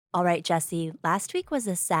All right, Jesse, last week was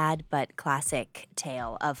a sad but classic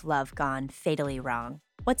tale of love gone fatally wrong.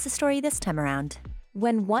 What's the story this time around?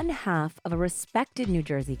 When one half of a respected New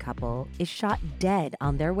Jersey couple is shot dead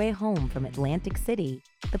on their way home from Atlantic City,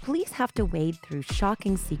 the police have to wade through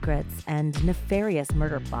shocking secrets and nefarious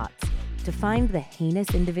murder plots to find the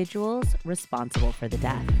heinous individuals responsible for the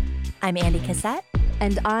death. I'm Andy Cassette.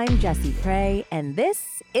 And I'm Jessie Prey, and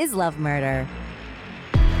this is Love Murder.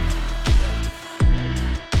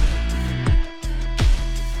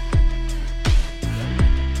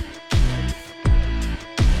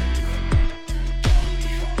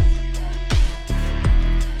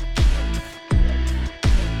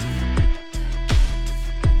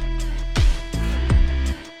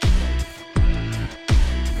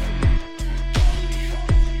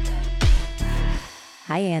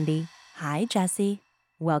 Hi, Andy. Hi, Jesse.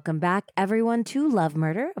 Welcome back, everyone, to Love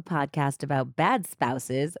Murder, a podcast about bad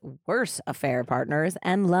spouses, worse affair partners,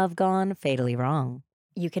 and love gone fatally wrong.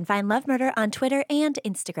 You can find Love Murder on Twitter and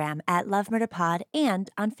Instagram at Love Murder Pod and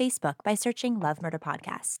on Facebook by searching Love Murder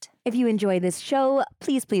Podcast. If you enjoy this show,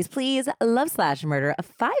 please Love/Murder a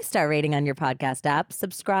 5-star rating on your podcast app,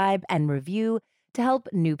 subscribe, and review to help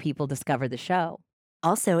new people discover the show.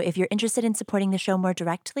 Also, if you're interested in supporting the show more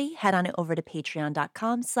directly, head on over to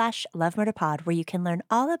patreon.com/lovemurderpod where you can learn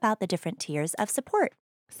all about the different tiers of support.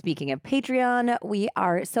 Speaking of Patreon, we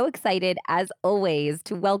are so excited, as always,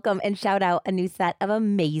 to welcome and shout out a new set of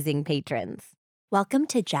amazing patrons. Welcome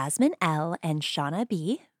to Jasmine L. and Shauna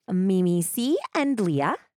B. Mimi C. and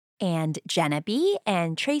Leah. And Jenna B.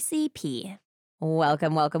 and Tracy P.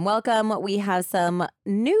 Welcome. We have some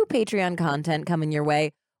new Patreon content coming your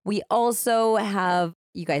way. We also have,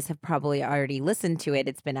 you guys have probably already listened to it,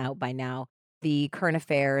 it's been out by now, the current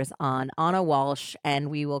affairs on Anna Walsh, and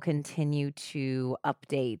we will continue to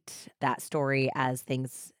update that story as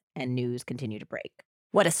things and news continue to break.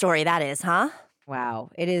 What a story that is, huh? Wow,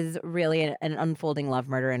 it is really an unfolding love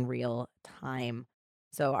murder in real time.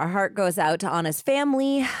 So our heart goes out to Anna's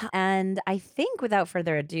family, and I think without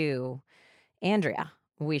further ado, Andrea,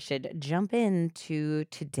 we should jump into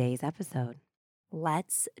today's episode.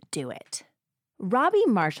 Let's do it. Robbie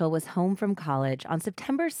Marshall was home from college on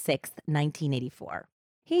September 6th, 1984.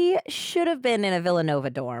 He should have been in a Villanova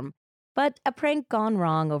dorm, but a prank gone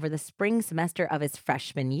wrong over the spring semester of his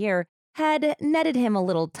freshman year had netted him a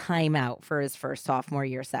little time out for his first sophomore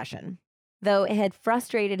year session. Though it had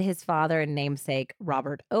frustrated his father and namesake,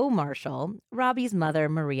 Robert O. Marshall, Robbie's mother,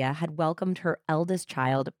 Maria, had welcomed her eldest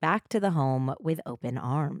child back to the home with open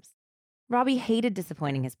arms. Robbie hated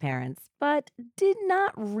disappointing his parents, but did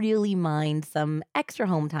not really mind some extra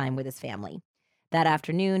home time with his family. That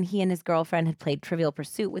afternoon, he and his girlfriend had played Trivial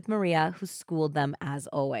Pursuit with Maria, who schooled them as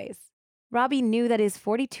always. Robbie knew that his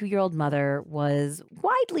 42-year-old mother was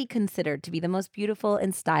widely considered to be the most beautiful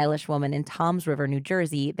and stylish woman in Toms River, New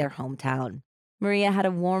Jersey, their hometown. Maria had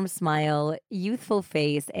a warm smile, youthful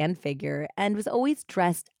face and figure, and was always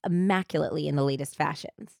dressed immaculately in the latest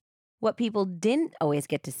fashions. What people didn't always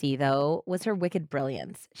get to see, though, was her wicked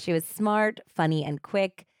brilliance. She was smart, funny, and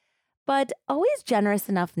quick, but always generous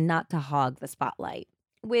enough not to hog the spotlight,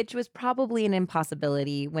 which was probably an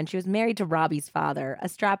impossibility when she was married to Robbie's father, a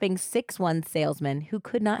strapping 6'1" salesman who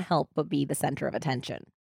could not help but be the center of attention.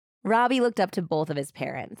 Robbie looked up to both of his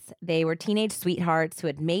parents. They were teenage sweethearts who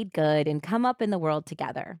had made good and come up in the world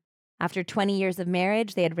together. After 20 years of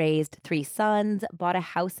marriage, they had raised 3 sons, bought a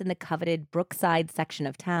house in the coveted Brookside section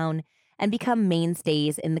of town, and become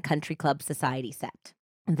mainstays in the country club society set.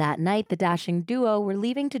 That night, the dashing duo were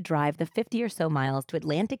leaving to drive the 50 or so miles to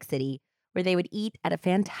Atlantic City, where they would eat at a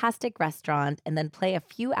fantastic restaurant and then play a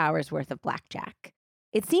few hours' worth of blackjack.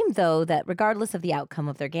 It seemed, though, that regardless of the outcome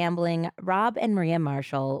of their gambling, Rob and Maria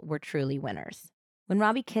Marshall were truly winners. When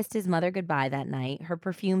Robbie kissed his mother goodbye that night, her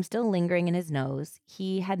perfume still lingering in his nose,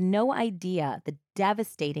 he had no idea the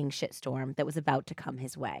devastating shitstorm that was about to come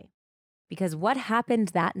his way. Because what happened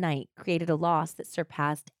that night created a loss that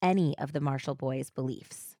surpassed any of the Marshall boys'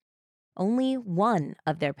 beliefs. Only one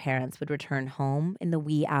of their parents would return home in the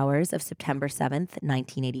wee hours of September 7th,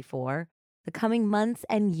 1984. The coming months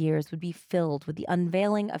and years would be filled with the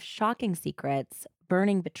unveiling of shocking secrets,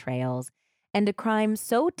 burning betrayals, and a crime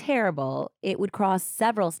so terrible it would cross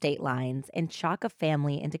several state lines and shock a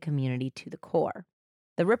family and a community to the core.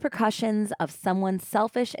 The repercussions of someone's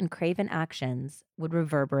selfish and craven actions would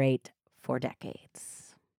reverberate for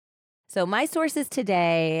decades. So my sources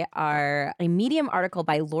today are a Medium article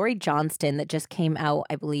by Lori Johnston that just came out,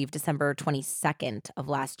 I believe, December 22nd of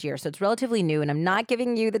last year. So it's relatively new, and I'm not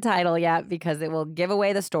giving you the title yet because it will give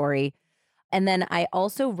away the story. And then I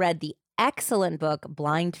also read the excellent book,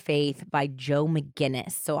 Blind Faith by Joe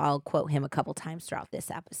McGinnis. So I'll quote him a couple times throughout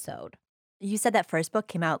this episode. You said that first book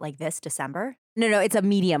came out like this December? No, it's a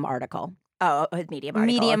Medium article. Oh, a Medium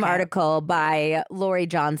article. Medium okay. article by Lori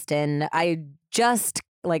Johnston. I just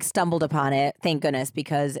stumbled upon it, thank goodness,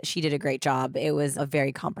 because she did a great job. It was a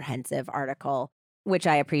very comprehensive article, which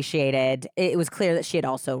I appreciated. It was clear that she had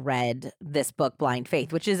also read this book, Blind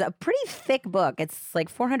Faith, which is a pretty thick book. It's like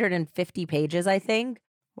 450 pages, I think.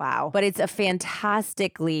 Wow. But it's a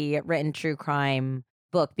fantastically written true crime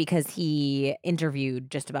book because he interviewed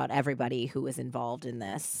just about everybody who was involved in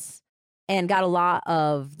this and got a lot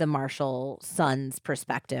of the Marshall son's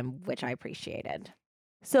perspective, which I appreciated.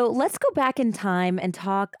 So let's go back in time and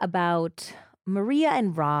talk about Maria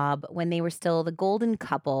and Rob when they were still the golden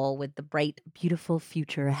couple with the bright, beautiful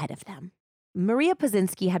future ahead of them. Maria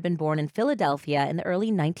Pazinski had been born in Philadelphia in the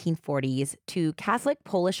early 1940s to Catholic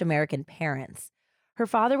Polish-American parents. Her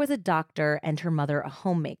father was a doctor and her mother a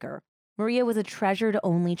homemaker. Maria was a treasured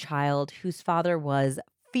only child whose father was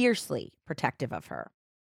fiercely protective of her.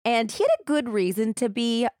 And he had a good reason to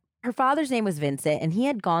be. Her father's name was Vincent, and he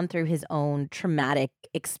had gone through his own traumatic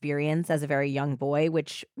experience as a very young boy,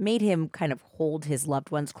 which made him kind of hold his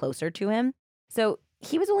loved ones closer to him. So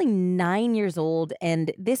he was only 9 years old,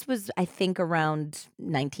 and this was, I think, around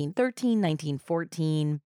 1913,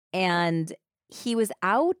 1914. And he was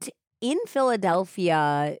out in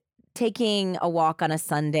Philadelphia taking a walk on a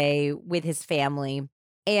Sunday with his family.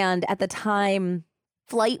 And at the time,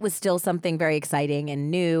 flight was still something very exciting and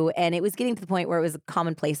new, and it was getting to the point where it was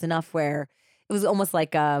commonplace enough where it was almost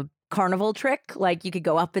like a carnival trick. Like you could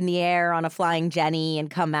go up in the air on a flying Jenny and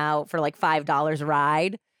come out for like $5 a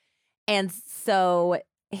ride. And so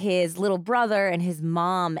his little brother and his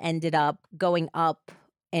mom ended up going up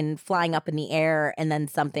and flying up in the air, and then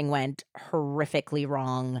something went horrifically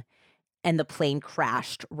wrong, and the plane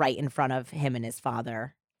crashed right in front of him and his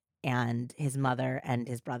father. And his mother and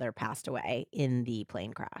his brother passed away in the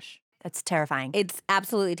plane crash. That's terrifying. It's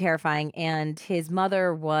absolutely terrifying. And his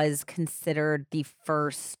mother was considered the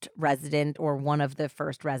first resident or one of the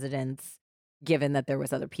first residents, given that there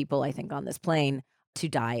was other people, I think, on this plane, to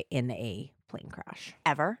die in a plane crash.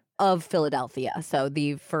 Ever? Of Philadelphia. So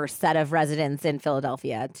the first set of residents in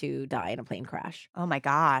Philadelphia to die in a plane crash. Oh my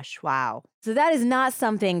gosh. Wow. So that is not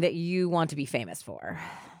something that you want to be famous for.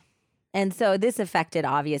 And so this affected,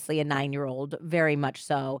 obviously, a 9-year-old very much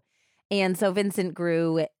so. And so Vincent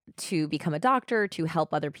grew to become a doctor to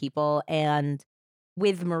help other people. And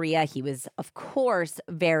with Maria, he was, of course,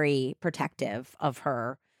 very protective of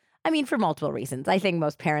her. I mean, for multiple reasons. I think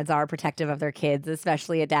most parents are protective of their kids,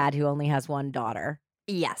 especially a dad who only has one daughter.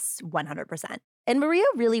 Yes, 100%. And Maria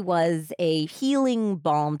really was a healing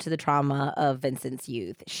balm to the trauma of Vincent's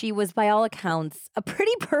youth. She was, by all accounts, a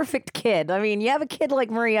pretty perfect kid. I mean, you have a kid like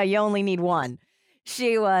Maria, you only need one.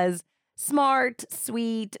 She was smart,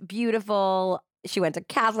 sweet, beautiful. She went to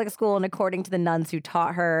Catholic school, and according to the nuns who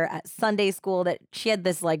taught her at Sunday school, that she had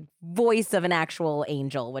this voice of an actual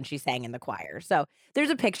angel when she sang in the choir. So there's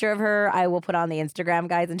a picture of her I will put on the Instagram,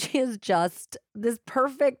 guys, and she is just this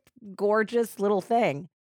perfect, gorgeous little thing.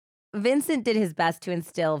 Vincent did his best to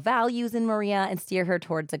instill values in Maria and steer her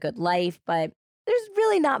towards a good life, but there's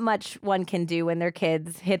really not much one can do when their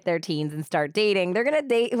kids hit their teens and start dating. They're going to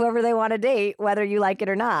date whoever they want to date, whether you like it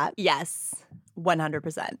or not. Yes,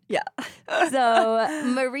 100%. Yeah. So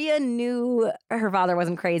Maria knew her father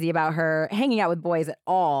wasn't crazy about her hanging out with boys at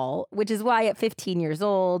all, which is why at 15 years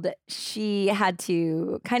old, she had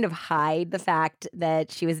to kind of hide the fact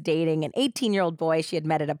that she was dating an 18-year-old boy she had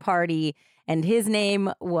met at a party, and his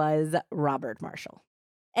name was Robert Marshall.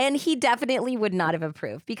 And he definitely would not have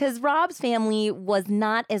approved because Rob's family was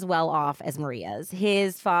not as well off as Maria's.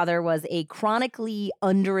 His father was a chronically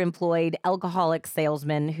underemployed alcoholic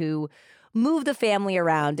salesman who moved the family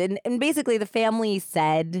around. And basically the family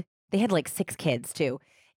said, they had 6 kids too.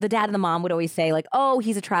 The dad and the mom would always say oh,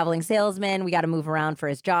 he's a traveling salesman. We got to move around for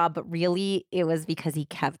his job. But really, it was because he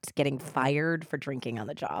kept getting fired for drinking on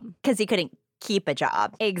the job. Because he couldn't keep a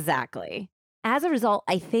job. Exactly. As a result,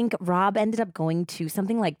 I think Rob ended up going to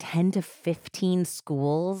something like 10 to 15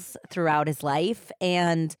 schools throughout his life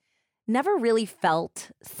and never really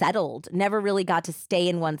felt settled, never really got to stay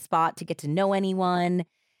in one spot to get to know anyone.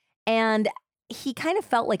 And he kind of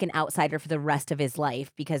felt like an outsider for the rest of his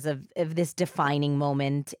life because of this defining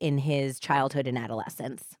moment in his childhood and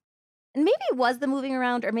adolescence. And maybe it was the moving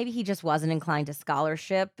around, or maybe he just wasn't inclined to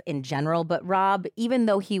scholarship in general. But Rob, even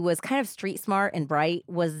though he was kind of street smart and bright,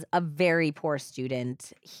 was a very poor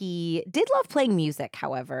student. He did love playing music,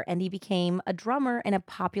 however, and he became a drummer in a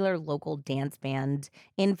popular local dance band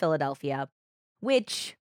in Philadelphia,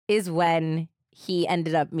 which is when he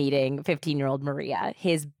ended up meeting 15-year-old Maria.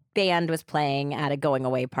 His band was playing at a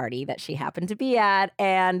going-away party that she happened to be at,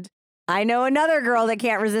 and I know another girl that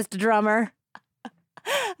can't resist a drummer.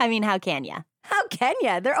 I mean, how can ya? How can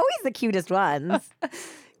ya? They're always the cutest ones.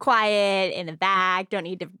 Quiet, in the back, don't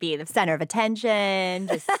need to be the center of attention,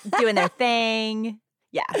 just doing their thing.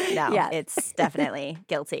 Yeah, no, Yes. it's definitely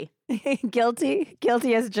guilty.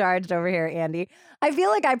 Guilty as charged over here, Andy. I feel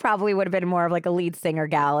like I probably would have been more of like a lead singer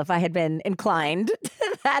gal if I had been inclined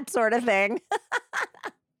to that sort of thing.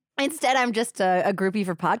 Instead, I'm just a groupie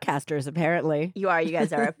for podcasters, apparently. You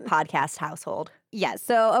guys are a podcast household. Yes.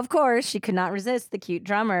 So, of course, she could not resist the cute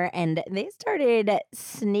drummer, and they started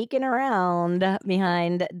sneaking around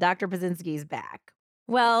behind Dr. Pazinski's back.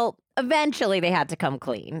 Well, eventually they had to come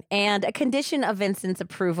clean, and a condition of Vincent's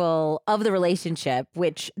approval of the relationship,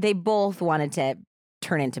 which they both wanted to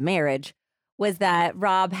turn into marriage, was that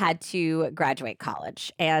Rob had to graduate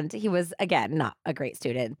college. And he was, again, not a great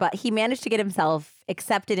student, but he managed to get himself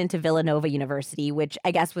accepted into Villanova University, which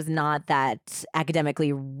I guess was not that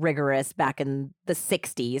academically rigorous back in the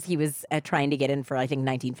 60s. He was trying to get in for, I think,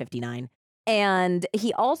 1959. And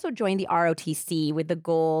he also joined the ROTC with the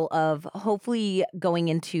goal of hopefully going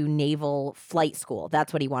into naval flight school.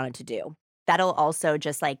 That's what he wanted to do. That'll also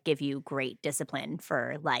just like give you great discipline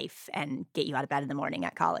for life and get you out of bed in the morning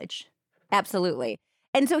at college. Absolutely.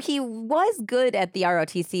 And so he was good at the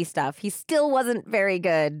ROTC stuff. He still wasn't very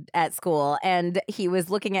good at school. And he was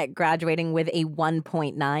looking at graduating with a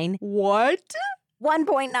 1.9. What?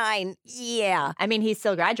 1.9. Yeah. I mean, he's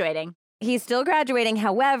still graduating. He's still graduating.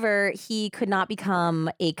 However, he could not become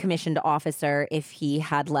a commissioned officer if he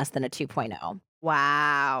had less than a 2.0.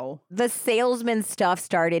 Wow. The salesman stuff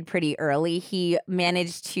started pretty early. He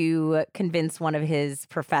managed to convince one of his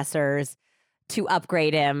professors to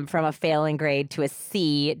upgrade him from a failing grade to a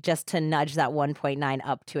C just to nudge that 1.9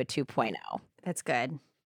 up to a 2.0. That's good.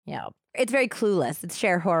 Yeah. It's very Clueless. It's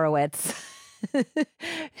Cher Horowitz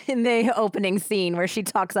in the opening scene where she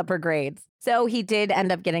talks up her grades. So he did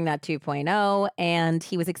end up getting that 2.0, and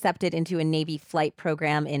he was accepted into a Navy flight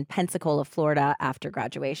program in Pensacola, Florida after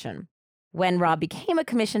graduation. When Rob became a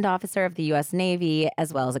commissioned officer of the U.S. Navy,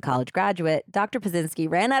 as well as a college graduate, Dr. Pazinski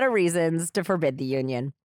ran out of reasons to forbid the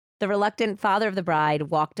union. The reluctant father of the bride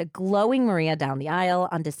walked a glowing Maria down the aisle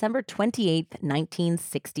on December 28,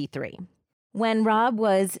 1963. When Rob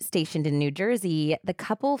was stationed in New Jersey, the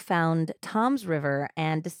couple found Tom's River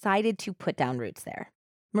and decided to put down roots there.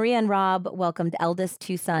 Maria and Rob welcomed eldest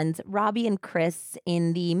two sons, Robbie and Chris,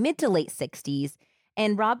 in the mid to late 60s,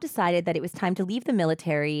 and Rob decided that it was time to leave the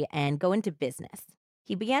military and go into business.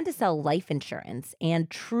 He began to sell life insurance and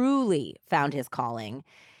truly found his calling.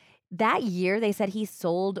 That year, they said he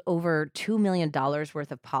sold over $2 million worth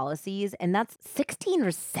of policies, and that's $16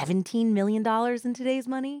 or $17 million in today's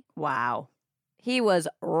money. Wow. He was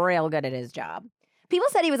real good at his job. People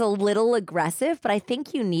said he was a little aggressive, but I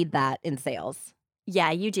think you need that in sales.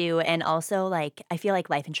 Yeah, you do. And also, like, I feel like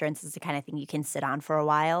life insurance is the kind of thing you can sit on for a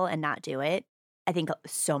while and not do it. I think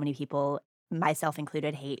so many people, myself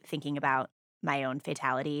included, hate thinking about my own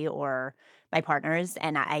fatality or my partner's,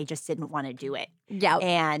 and I just didn't want to do it.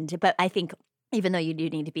 Yeah. But I think even though you do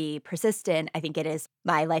need to be persistent, I think it is.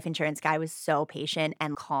 My life insurance guy was so patient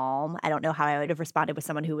and calm. I don't know how I would have responded with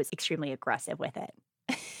someone who was extremely aggressive with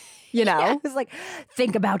it. You know? Yeah, it was like,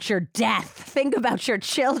 think about your death. Think about your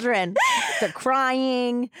children. They're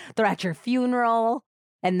crying. They're at your funeral.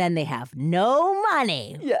 And then they have no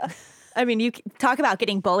money. Yeah. I mean, you talk about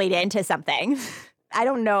getting bullied into something. I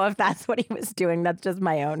don't know if that's what he was doing. That's just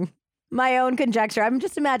my own conjecture. I'm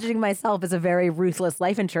just imagining myself as a very ruthless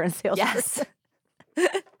life insurance salesperson. Yes.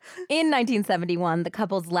 In 1971, the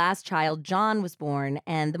couple's last child, John, was born,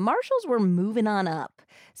 and the Marshalls were moving on up.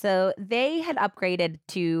 So they had upgraded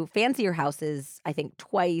to fancier houses, I think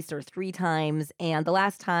twice or three times, and the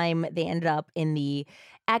last time they ended up in the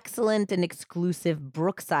excellent and exclusive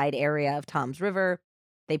Brookside area of Tom's River.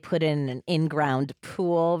 They put in an in-ground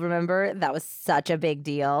pool, remember? That was such a big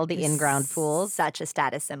deal, the in-ground pools. Such a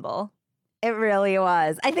status symbol. It really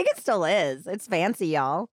was. I think it still is. It's fancy,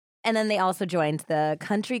 y'all. And then they also joined the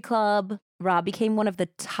country club. Rob became one of the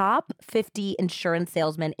top 50 insurance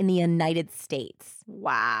salesmen in the United States.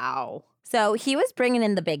 Wow. So he was bringing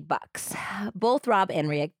in the big bucks. Both Rob and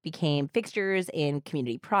Rick became fixtures in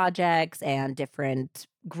community projects and different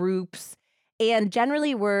groups, and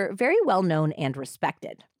generally were very well known and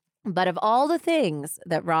respected. But of all the things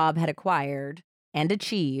that Rob had acquired and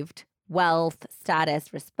achieved, wealth,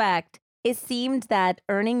 status, respect, it seemed that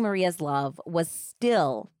earning Maria's love was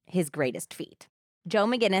still his greatest feat. Joe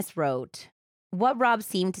McGinnis wrote, What Rob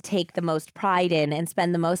seemed to take the most pride in and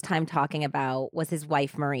spend the most time talking about was his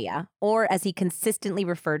wife, Maria, or as he consistently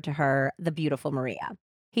referred to her, the beautiful Maria.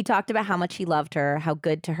 He talked about how much he loved her, how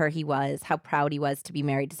good to her he was, how proud he was to be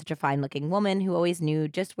married to such a fine looking woman who always knew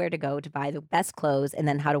just where to go to buy the best clothes and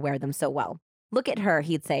then how to wear them so well. Look at her,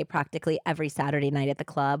 he'd say practically every Saturday night at the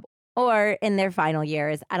club, or in their final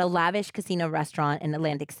years at a lavish casino restaurant in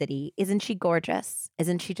Atlantic City. Isn't she gorgeous?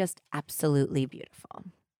 Isn't she just absolutely beautiful?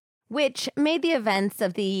 Which made the events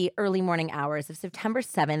of the early morning hours of September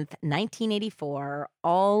 7th, 1984,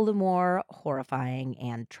 all the more horrifying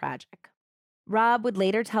and tragic. Rob would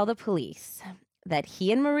later tell the police that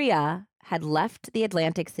he and Maria had left the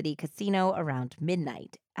Atlantic City casino around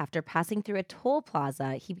midnight. After passing through a toll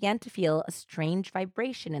plaza, he began to feel a strange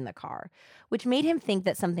vibration in the car, which made him think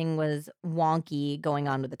that something was wonky going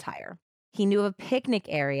on with the tire. He knew of a picnic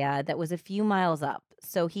area that was a few miles up,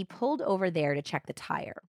 so he pulled over there to check the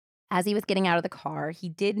tire. As he was getting out of the car, he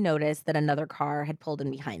did notice that another car had pulled in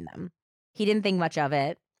behind them. He didn't think much of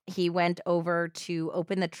it. He went over to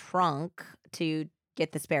open the trunk to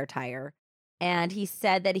get the spare tire, and he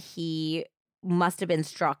said that he must have been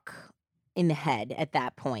struck in the head at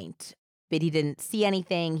that point, but he didn't see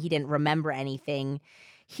anything. He didn't remember anything.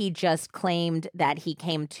 He just claimed that he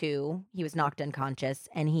came to, he was knocked unconscious,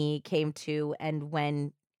 and he came to, and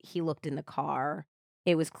when he looked in the car,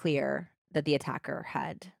 it was clear that the attacker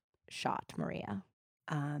had shot Maria.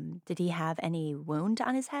 Did he have any wound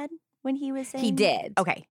on his head when he was He saying? did.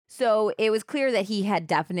 Okay. So it was clear that he had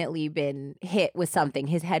definitely been hit with something.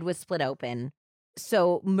 His head was split open.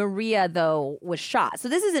 So Maria, though, was shot. So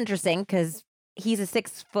this is interesting because he's a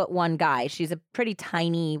 6'1" guy. She's a pretty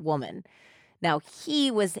tiny woman. Now,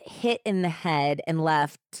 he was hit in the head and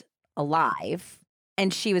left alive,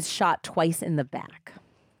 and she was shot twice in the back.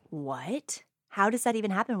 What? How does that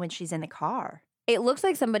even happen when she's in the car? It looks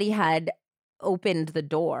like somebody had opened the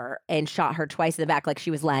door and shot her twice in the back, like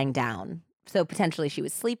she was lying down. So potentially she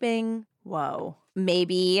was sleeping. Whoa.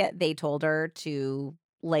 Maybe they told her to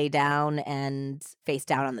lay down and face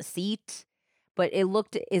down on the seat, but it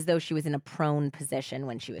looked as though she was in a prone position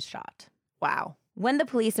when she was shot. Wow. When the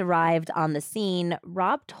police arrived on the scene,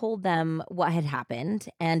 Rob told them what had happened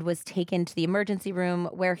and was taken to the emergency room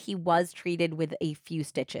where he was treated with a few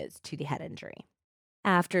stitches to the head injury.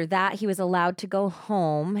 After that, he was allowed to go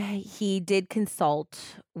home. He did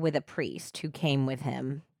consult with a priest who came with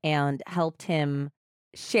him and helped him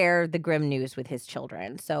share the grim news with his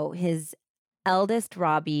children. So his eldest,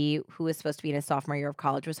 Robbie, who was supposed to be in his sophomore year of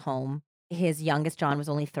college, was home. His youngest, John, was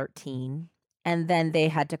only 13. And then they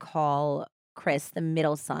had to call Chris, the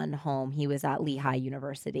middle son, home. He was at Lehigh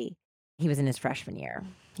University. He was in his freshman year.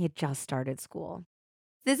 He had just started school.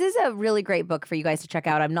 This is a really great book for you guys to check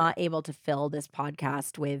out. I'm not able to fill this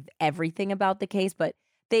podcast with everything about the case, but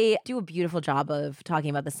they do a beautiful job of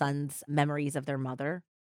talking about the sons' memories of their mother.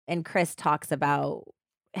 And Chris talks about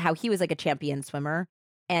how he was like a champion swimmer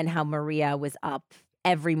and how Maria was up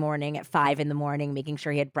every morning at 5 a.m, making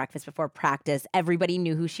sure he had breakfast before practice. Everybody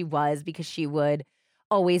knew who she was because she would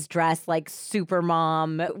always dress like super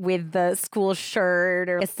mom with the school shirt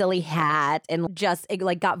or a silly hat, and just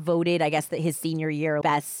like got voted, I guess, that his senior year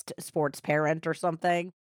best sports parent or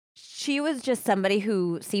something. She was just somebody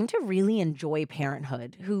who seemed to really enjoy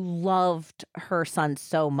parenthood, who loved her son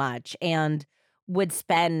so much and would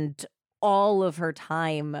spend all of her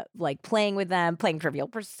time like playing with them, playing Trivial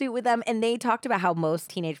Pursuit with them. And they talked about how most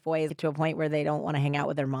teenage boys get to a point where they don't want to hang out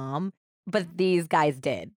with their mom, but these guys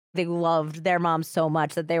did. They loved their mom so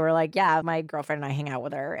much that they were like, yeah, my girlfriend and I hang out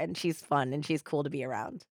with her and she's fun and she's cool to be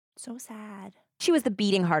around. So sad. She was the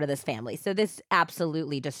beating heart of this family. So this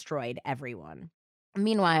absolutely destroyed everyone.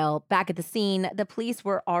 Meanwhile, back at the scene, the police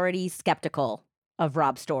were already skeptical of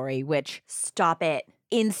Rob's story, which Stop it.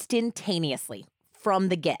 instantaneously from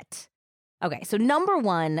the get. Okay, so number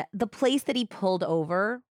one, the place that he pulled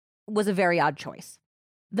over was a very odd choice.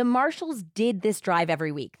 The marshals did this drive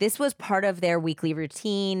every week. This was part of their weekly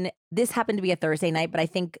routine. This happened to be a Thursday night, but I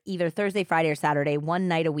think either Thursday, Friday, or Saturday, one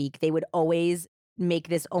night a week, they would always make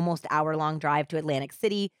this almost hour-long drive to Atlantic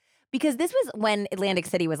City, because this was when Atlantic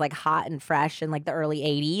City was like hot and fresh in like the early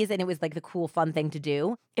 80s, and it was like the cool, fun thing to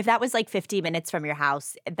do. If that was like 50 minutes from your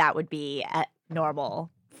house, that would be a normal,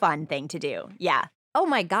 fun thing to do. Yeah. Oh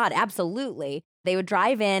my God, absolutely. They would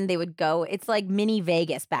drive in, they would go. It's like mini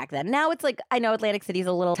Vegas back then. Now it's like, I know Atlantic City's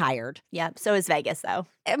a little tired. Yeah. So is Vegas, though.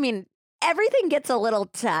 I mean, everything gets a little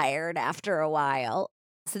tired after a while.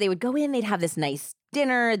 So they would go in, they'd have this nice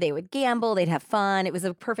dinner, they would gamble, they'd have fun. It was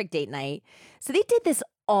a perfect date night. So they did this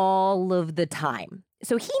all of the time.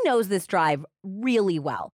 So he knows this drive really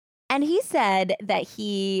well. And he said that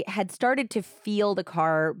he had started to feel the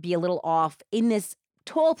car be a little off in this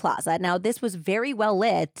toll plaza. Now, this was very well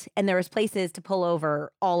lit, and there was places to pull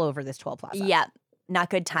over all over this toll plaza. Yeah, not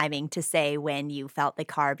good timing to say when you felt the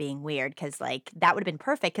car being weird, because like, that would've been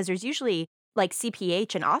perfect. Because there's usually, like,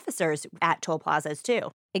 CPH and officers at toll plazas too.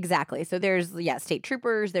 Exactly. So there's, yeah, state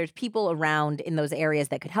troopers, there's people around in those areas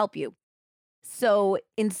that could help you. So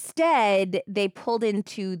instead, they pulled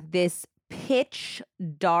into this pitch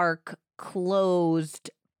dark, closed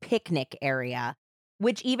picnic area,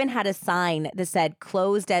 which even had a sign that said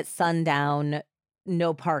closed at sundown,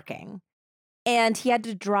 no parking. And he had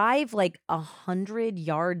to drive like 100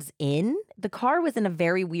 yards in. The car was in a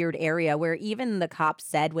very weird area where even the cops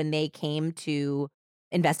said when they came to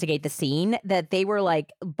investigate the scene that they were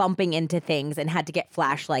like bumping into things and had to get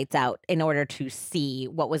flashlights out in order to see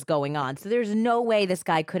what was going on. So there's no way this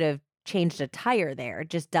guy could have changed a tire there. It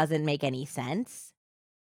just doesn't make any sense.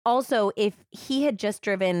 Also, if he had just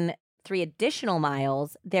driven 3 additional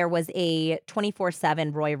miles, there was a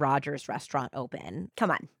 24/7 Roy Rogers restaurant open Come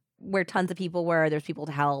on. where tons of people were. There's people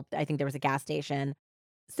to help. I think there was a gas station.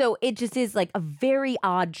 So it just is like a very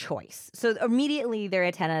odd choice. So immediately their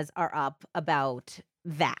antennas are up about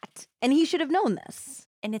that. And he should have known this.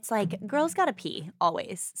 And it's like, girls gotta pee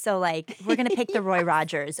always. So, like, we're gonna pick the Roy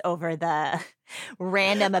Rogers over the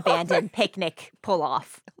random abandoned picnic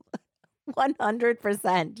pull-off.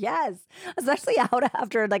 100%. Yes. Especially out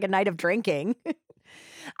after like a night of drinking.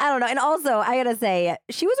 I don't know. And also, I gotta say,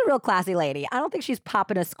 she was a real classy lady. I don't think she's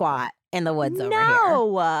popping a squat in the woods over here.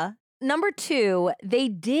 No! Number 2, they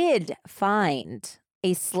did find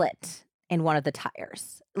a slit in one of the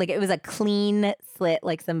tires. Like it was a clean slit,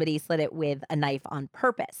 like somebody slit it with a knife on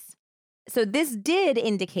purpose. So this did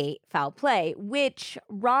indicate foul play, which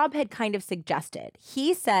Rob had kind of suggested.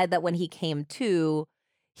 He said that when he came to,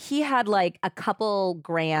 he had like a couple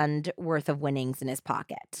grand worth of winnings in his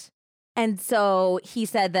pocket. And so he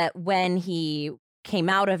said that when he came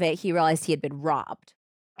out of it, he realized he had been robbed.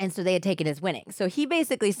 And so they had taken his winnings. So he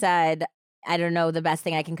basically said, I don't know, the best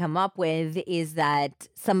thing I can come up with is that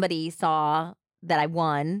somebody saw that I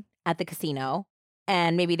won at the casino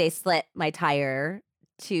and maybe they slit my tire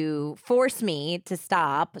to force me to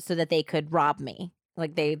stop so that they could rob me.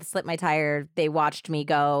 Like they slit my tire, they watched me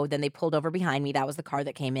go, then they pulled over behind me. That was the car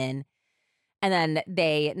that came in. And then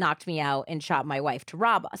they knocked me out and shot my wife to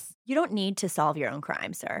rob us. You don't need to solve your own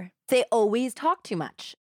crime, sir. They always talk too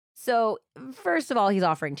much. So, first of all, he's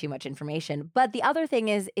offering too much information. But the other thing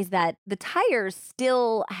is that the tires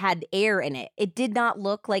still had air in it. It did not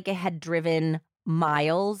look like it had driven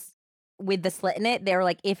miles with the slit in it. They were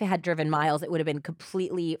like, if it had driven miles, it would have been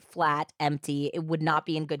completely flat, empty. It would not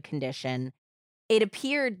be in good condition. It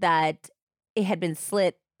appeared that it had been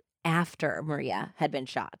slit after Maria had been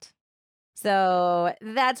shot. So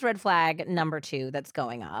that's red flag number 2 that's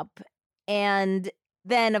going up. And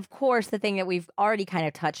then, of course, the thing that we've already kind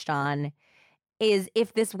of touched on is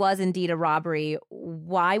if this was indeed a robbery,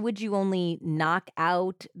 why would you only knock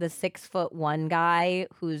out the 6'1" guy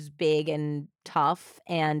who's big and tough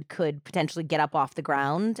and could potentially get up off the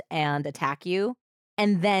ground and attack you,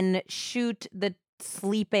 and then shoot the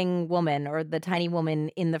sleeping woman or the tiny woman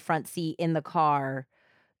in the front seat in the car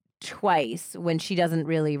twice when she doesn't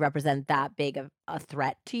really represent that big of a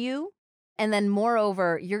threat to you? And then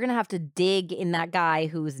moreover, you're going to have to dig in that guy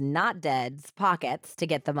who's not dead's pockets to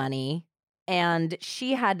get the money. And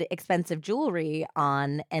she had expensive jewelry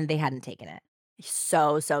on and they hadn't taken it.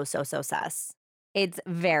 So sus. It's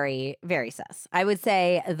very, very sus. I would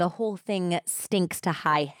say the whole thing stinks to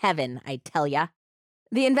high heaven, I tell ya.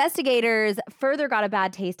 The investigators further got a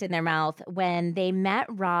bad taste in their mouth when they met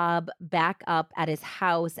Rob back up at his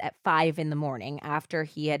house at 5 in the morning after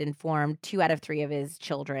he had informed 2 out of 3 of his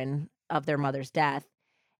children of their mother's death.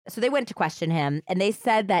 So they went to question him, and they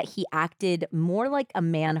said that he acted more like a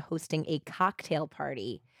man hosting a cocktail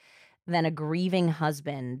party than a grieving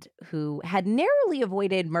husband who had narrowly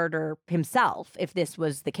avoided murder himself, if this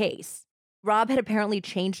was the case. Rob had apparently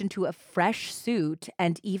changed into a fresh suit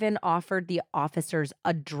and even offered the officers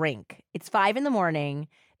a drink. It's 5 in the morning.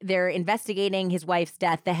 They're investigating his wife's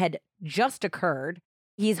death that had just occurred.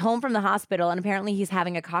 He's home from the hospital, and apparently he's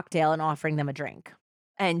having a cocktail and offering them a drink.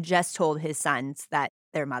 And just told his sons that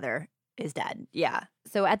their mother is dead. Yeah.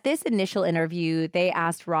 So at this initial interview, they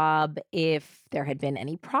asked Rob if there had been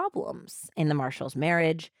any problems in the Marshalls'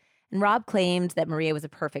 marriage. And Rob claimed that Maria was a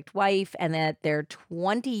perfect wife and that their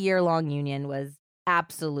 20-year-long union was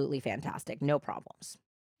absolutely fantastic. No problems.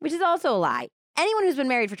 Which is also a lie. Anyone who's been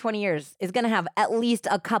married for 20 years is going to have at least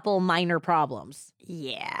a couple minor problems.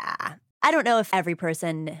 Yeah. I don't know if every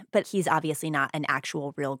person, but he's obviously not an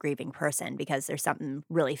actual real grieving person because there's something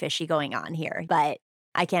really fishy going on here. But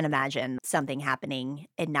I can't imagine something happening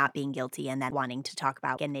and not being guilty and then wanting to talk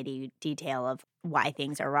about in nitty detail of why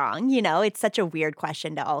things are wrong. It's such a weird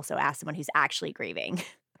question to also ask someone who's actually grieving.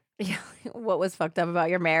 Yeah, what was fucked up about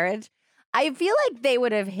your marriage? I feel like they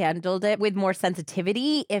would have handled it with more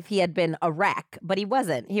sensitivity if he had been a wreck, but he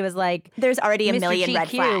wasn't. He was like There's already a Mr. million red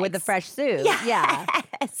GQ with the flags. fresh suit. Yeah.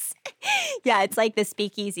 Yes. Yeah, it's like the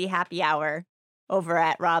speakeasy happy hour over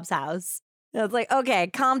at Rob's house. I was like, okay,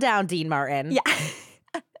 calm down, Dean Martin.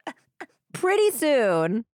 Yeah. Pretty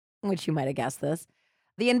soon, which you might have guessed this,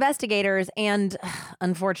 the investigators and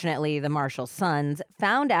unfortunately the Marshall's sons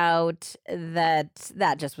found out that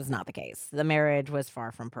that just was not the case. The marriage was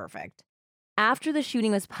far from perfect. After the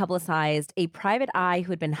shooting was publicized, a private eye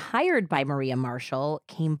who had been hired by Maria Marshall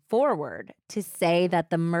came forward to say that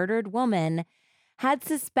the murdered woman had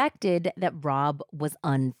suspected that Rob was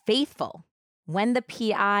unfaithful. When the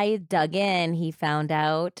PI dug in, he found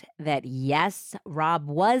out that yes, Rob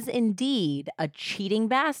was indeed a cheating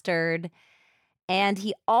bastard. And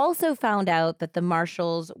he also found out that the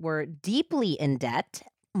Marshalls were deeply in debt,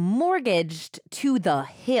 mortgaged to the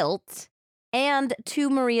hilt. And to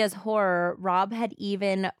Maria's horror, Rob had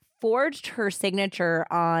even forged her signature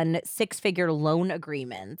on six-figure loan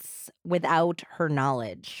agreements without her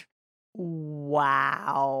knowledge. Wow.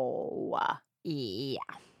 Yeah.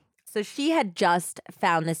 So she had just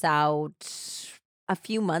found this out a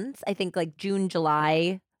few months, I think like June,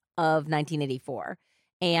 July of 1984.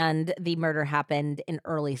 And the murder happened in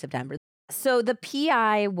early September. So the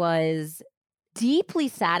PI was deeply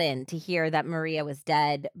saddened to hear that Maria was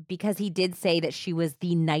dead because he did say that she was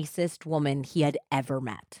the nicest woman he had ever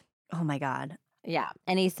met. Oh my God. Yeah.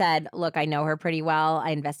 And he said, look, I know her pretty well.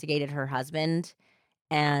 I investigated her husband,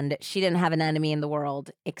 and she didn't have an enemy in the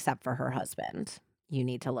world except for her husband. You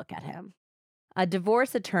need to look at him. A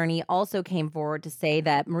divorce attorney also came forward to say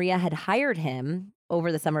that Maria had hired him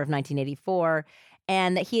over the summer of 1984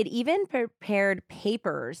 and that he had even prepared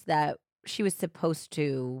papers that she was supposed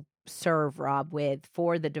to serve Rob with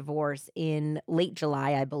for the divorce in late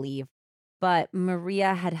July, I believe. But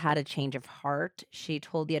Maria had had a change of heart. She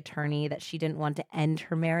told the attorney that she didn't want to end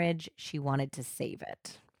her marriage. She wanted to save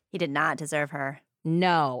it. He did not deserve her.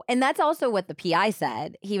 No. And that's also what the PI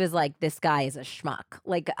said. He was like, this guy is a schmuck.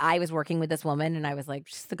 Like, I was working with this woman and I was like,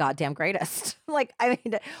 she's the goddamn greatest. Like, I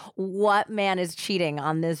mean, what man is cheating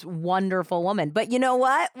on this wonderful woman? But you know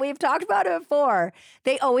what? We've talked about it before.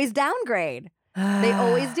 They always downgrade. They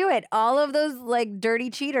always do it. All of those like dirty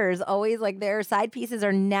cheaters always like their side pieces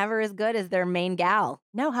are never as good as their main gal.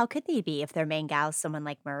 No, how could they be if their main gal's someone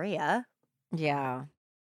like Maria? Yeah.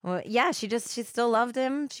 Well, yeah, she still loved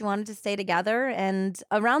him. She wanted to stay together. And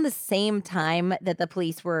around the same time that the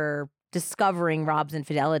police were discovering Rob's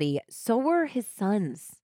infidelity, so were his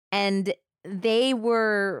sons. And they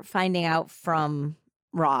were finding out from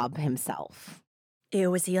Rob himself. Ew,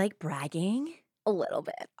 was he like bragging? A little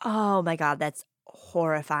bit. Oh my God, that's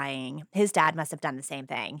horrifying. His dad must have done the same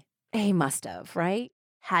thing. He must have, right?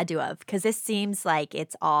 Had to have, because this seems like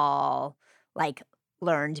it's all like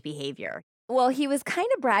learned behavior. Well, he was kind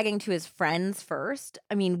of bragging to his friends first.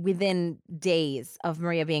 I mean, within days of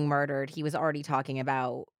Maria being murdered, he was already talking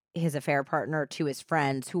about his affair partner to his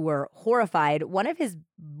friends who were horrified. One of his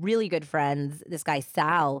really good friends, this guy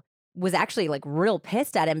Sal, was actually like real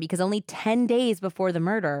pissed at him because only 10 days before the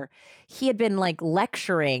murder, he had been like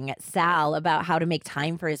lecturing Sal about how to make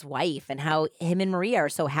time for his wife and how him and Maria are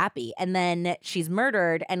so happy. And then she's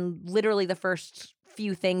murdered, and literally the first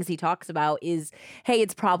few things he talks about is, hey,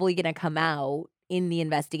 it's probably going to come out in the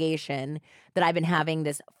investigation that I've been having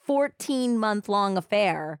this 14-month-long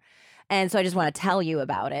affair. And so I just want to tell you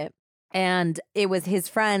about it. And it was his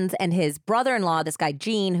friends and his brother-in-law, this guy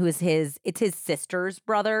Gene, who is it's his sister's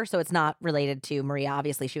brother. So it's not related to Maria.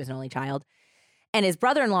 Obviously, she was an only child. And his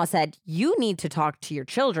brother-in-law said, you need to talk to your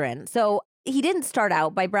children. So he didn't start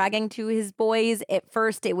out by bragging to his boys. At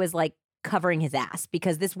first, it was like covering his ass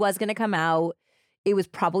because this was going to come out. It was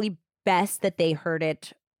probably best that they heard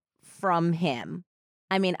it from him.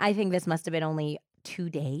 I mean, I think this must have been only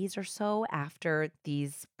 2 days or so after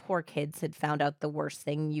these poor kids had found out the worst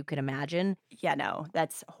thing you could imagine. Yeah, no,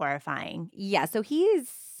 that's horrifying. Yeah, so he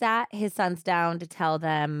sat his sons down to tell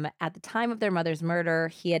them at the time of their mother's murder,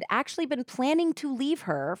 he had actually been planning to leave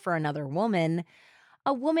her for another woman,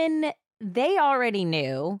 a woman they already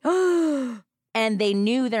knew and they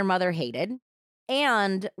knew their mother hated,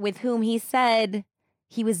 and with whom he said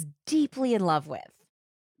he was deeply in love with.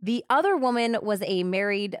 The other woman was a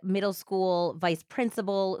married middle school vice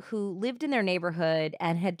principal who lived in their neighborhood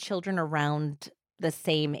and had children around the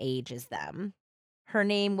same age as them. Her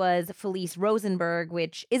name was Felice Rosenberg,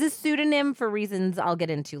 which is a pseudonym for reasons I'll get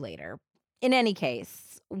into later. In any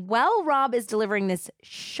case, while Rob is delivering this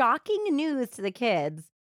shocking news to the kids,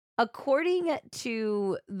 according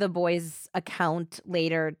to the boys' account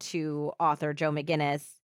later to author Joe McGinnis,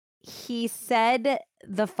 he said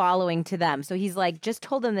the following to them. So he's like, just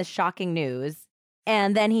told them this shocking news.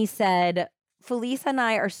 And then he said, Felice and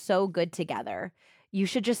I are so good together. You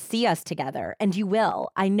should just see us together, and you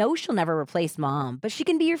will. I know she'll never replace mom, but she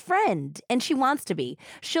can be your friend, and she wants to be.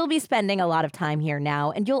 She'll be spending a lot of time here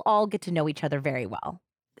now, and you'll all get to know each other very well.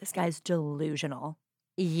 This guy's delusional.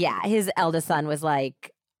 Yeah, his eldest son was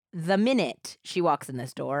like, the minute she walks in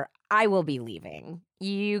this door, I will be leaving.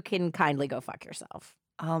 You can kindly go fuck yourself.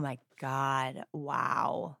 Oh my God.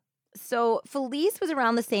 Wow. So Felice was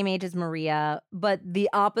around the same age as Maria, but the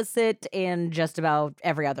opposite in just about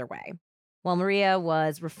every other way. While Maria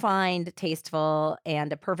was refined, tasteful,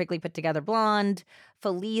 and a perfectly put together blonde,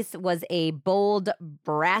 Felice was a bold,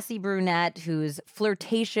 brassy brunette whose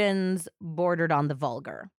flirtations bordered on the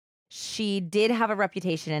vulgar. She did have a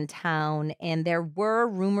reputation in town, and there were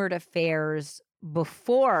rumored affairs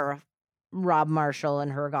before Rob Marshall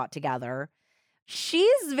and her got together.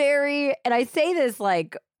 She's very, and I say this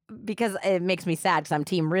like because it makes me sad because I'm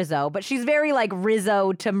Team Rizzo, but she's very like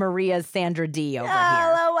Rizzo to Maria's Sandra D over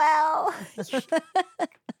here. LOL.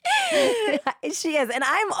 She is. And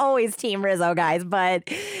I'm always Team Rizzo, guys. But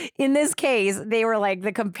in this case, they were like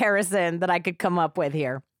the comparison that I could come up with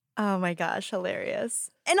here. Oh my gosh, hilarious.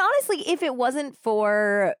 And honestly, if it wasn't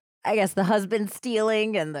for, I guess, the husband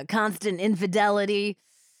stealing and the constant infidelity,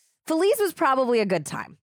 Felice was probably a good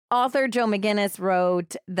time. Author Joe McGinnis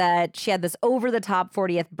wrote that she had this over-the-top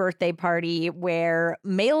 40th birthday party where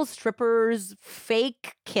male strippers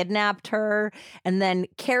fake kidnapped her and then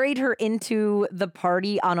carried her into the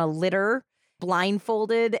party on a litter,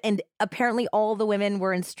 blindfolded. And apparently all the women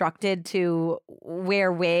were instructed to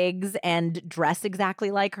wear wigs and dress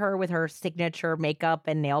exactly like her with her signature makeup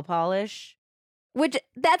and nail polish. Which,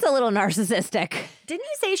 that's a little narcissistic. Didn't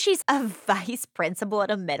you say she's a vice principal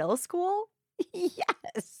at a middle school?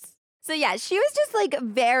 Yes. So yeah, she was just like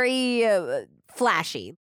very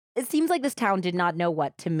flashy. It seems like this town did not know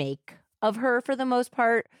what to make of her for the most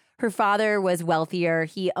part. Her father was wealthier.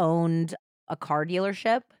 He owned a car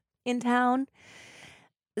dealership in town.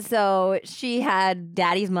 So she had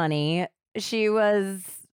daddy's money. She was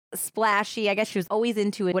splashy. I guess she was always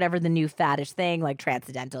into whatever the new faddish thing, like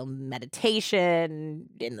transcendental meditation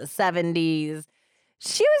in the 70s.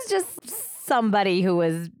 She was just somebody who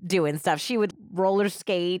was doing stuff. She would roller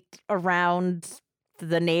skate around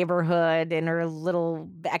the neighborhood in her little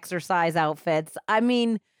exercise outfits. I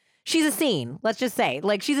mean, she's a scene. Let's just say,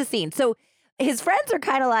 like, she's a scene. So his friends are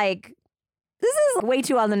kind of like, this is way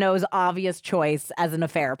too on the nose obvious choice as an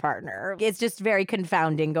affair partner. It's just very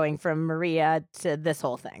confounding going from Maria to this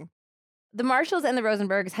whole thing. The Marshalls and the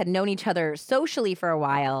Rosenbergs had known each other socially for a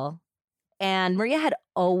while, and Maria had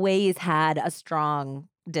always had a strong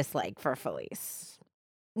dislike for Felice,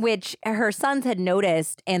 which her sons had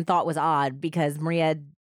noticed and thought was odd because Maria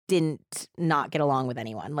didn't not get along with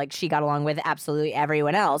anyone. Like, she got along with absolutely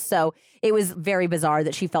everyone else. So it was very bizarre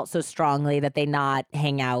that she felt so strongly that they not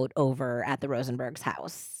hang out over at the Rosenbergs'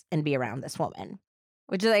 house and be around this woman.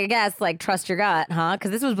 Which is, I guess, like, trust your gut, huh?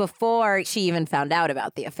 Because this was before she even found out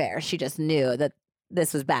about the affair. She just knew that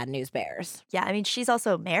this was bad news bears. Yeah, I mean, she's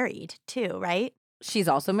also married too, right? She's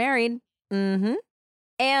also married. Mm-hmm.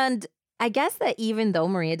 And I guess that even though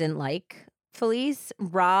Maria didn't like Felice,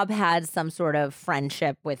 Rob had some sort of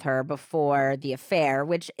friendship with her before the affair,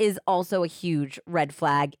 which is also a huge red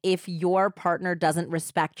flag if your partner doesn't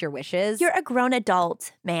respect your wishes. You're a grown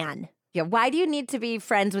adult man. Yeah, why do you need to be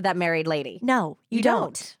friends with that married lady? No, you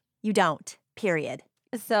don't. You don't. Period.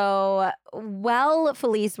 So, while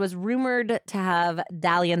Felice was rumored to have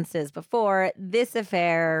dalliances before, this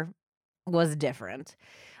affair was different.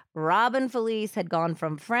 Rob and Felice had gone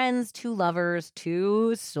from friends to lovers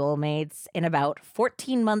to soulmates in about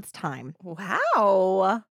 14 months' time.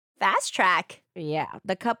 Wow. Fast track. Yeah,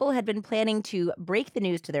 the couple had been planning to break the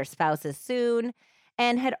news to their spouses soon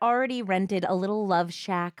and had already rented a little love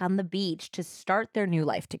shack on the beach to start their new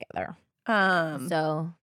life together.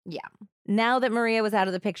 So, yeah. Now that Maria was out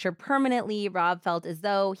of the picture permanently, Rob felt as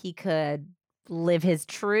though he could live his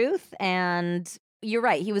truth. And you're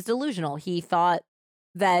right, he was delusional. He thought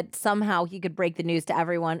that somehow he could break the news to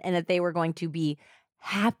everyone and that they were going to be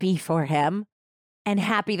happy for him and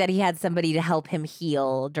happy that he had somebody to help him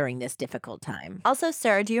heal during this difficult time. Also,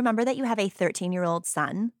 sir, do you remember that you have a 13-year-old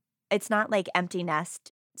son? It's not like empty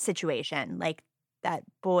nest situation. Like, that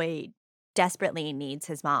boy desperately needs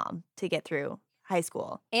his mom to get through high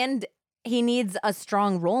school. And he needs a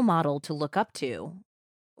strong role model to look up to.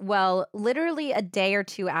 Well, literally a day or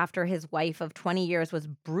two after his wife of 20 years was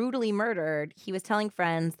brutally murdered, he was telling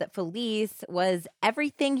friends that Felice was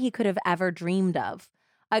everything he could have ever dreamed of.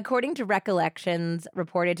 According to recollections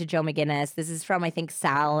reported to Joe McGinnis, this is from, I think,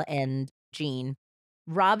 Sal and Jean.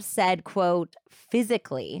 Rob said, quote,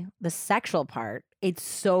 physically, the sexual part, it's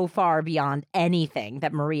so far beyond anything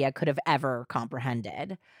that Maria could have ever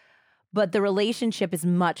comprehended. But the relationship is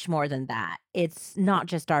much more than that. It's not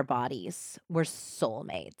just our bodies. We're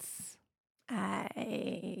soulmates.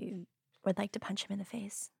 I would like to punch him in the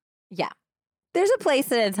face. Yeah. There's a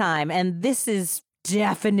place and a time, and this is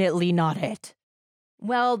definitely not it.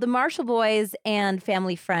 Well, the Marshall boys and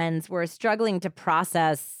family friends were struggling to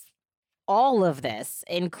process all of this,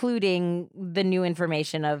 including the new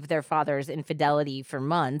information of their father's infidelity for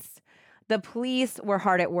months. The police were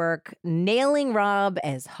hard at work, nailing Rob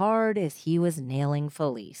as hard as he was nailing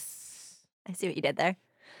Felice. I see what you did there.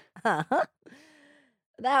 That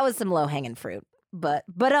was some low-hanging fruit, but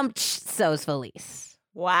so's Felice.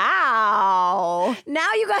 Wow.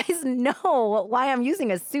 Now you guys know why I'm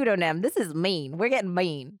using a pseudonym. This is mean. We're getting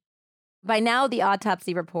mean. By now, the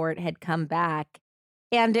autopsy report had come back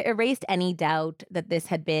and erased any doubt that this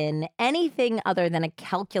had been anything other than a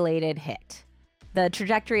calculated hit. The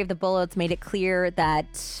trajectory of the bullets made it clear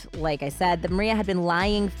that, like I said, that Maria had been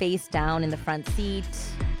lying face down in the front seat,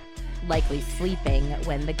 likely sleeping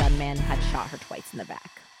when the gunman had shot her twice in the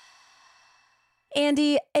back.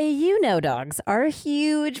 Andy, you know dogs are a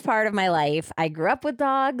huge part of my life. I grew up with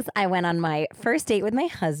dogs. I went on my first date with my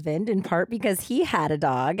husband, in part because he had a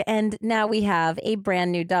dog. And now we have a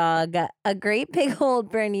brand new dog, a great big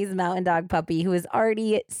old Bernese Mountain Dog puppy who is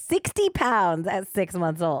already 60 pounds at 6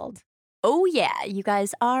 months old. Oh, yeah, you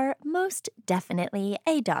guys are most definitely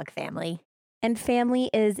a dog family. And family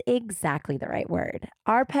is exactly the right word.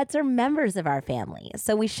 Our pets are members of our family,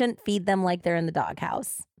 so we shouldn't feed them like they're in the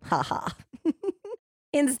doghouse. Ha ha.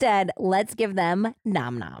 Instead, let's give them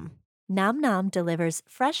Nom Nom. Nom Nom delivers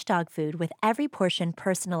fresh dog food with every portion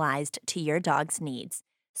personalized to your dog's needs,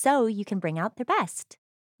 so you can bring out their best.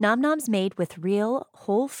 Nom Nom's made with real,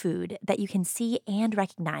 whole food that you can see and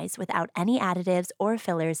recognize without any additives or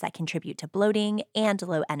fillers that contribute to bloating and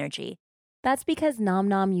low energy. That's because Nom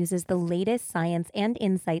Nom uses the latest science and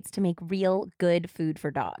insights to make real, good food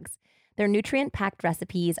for dogs. Their nutrient-packed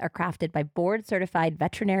recipes are crafted by board-certified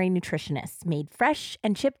veterinary nutritionists, made fresh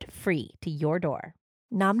and shipped free to your door.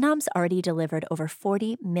 Nom Nom's already delivered over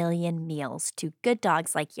 40 million meals to good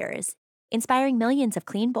dogs like yours, inspiring millions of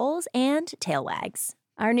clean bowls and tail wags.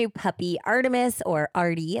 Our new puppy, Artemis, or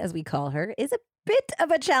Artie as we call her, is a bit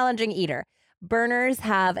of a challenging eater. Burners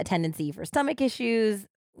have a tendency for stomach issues,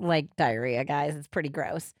 like diarrhea, guys. It's pretty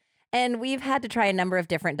gross. And we've had to try a number of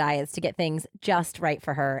different diets to get things just right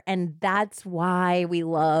for her. And that's why we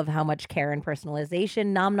love how much care and personalization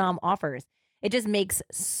Nom Nom offers. It just makes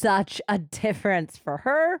such a difference for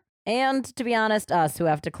her and, to be honest, us who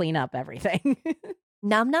have to clean up everything.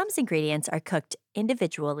 Nom Nom's ingredients are cooked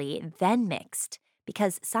individually, then mixed,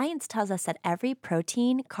 because science tells us that every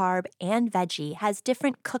protein, carb, and veggie has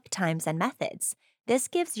different cook times and methods. This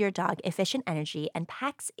gives your dog efficient energy and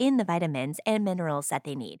packs in the vitamins and minerals that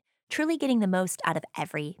they need, truly getting the most out of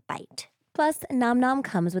every bite. Plus, Nom Nom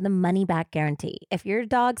comes with a money-back guarantee. If your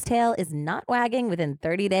dog's tail is not wagging within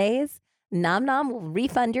 30 days, Nom Nom will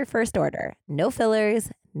refund your first order. No fillers,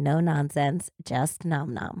 no nonsense, just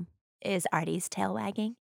Nom Nom. Is Artie's tail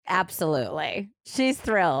wagging? Absolutely. She's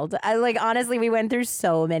thrilled. Honestly, we went through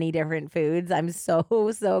so many different foods. I'm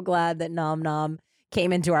so glad that Nom Nom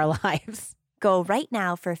came into our lives. Go right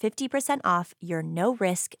now for 50% off your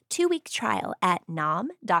no-risk 2-week trial at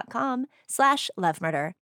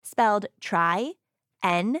nom.com/lovemurder. Spelled try,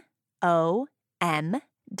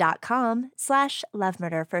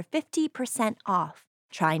 NOM.com/lovemurder for 50% off.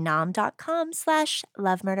 Try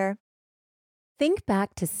nom.com/lovemurder. Think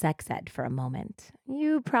back to sex ed for a moment.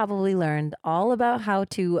 You probably learned all about how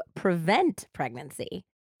to prevent pregnancy,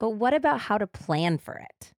 but what about how to plan for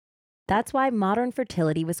it? That's why modern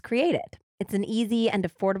fertility was created. It's an easy and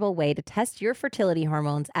affordable way to test your fertility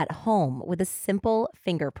hormones at home with a simple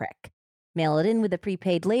finger prick. Mail it in with a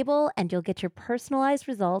prepaid label, and you'll get your personalized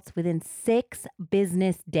results within 6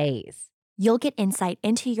 business days. You'll get insight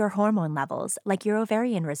into your hormone levels, like your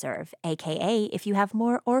ovarian reserve, aka if you have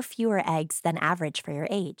more or fewer eggs than average for your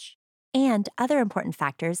age, and other important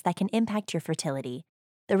factors that can impact your fertility.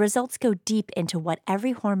 The results go deep into what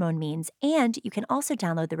every hormone means, and you can also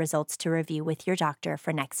download the results to review with your doctor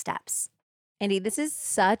for next steps. Andy, this is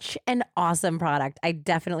such an awesome product. I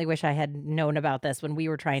definitely wish I had known about this when we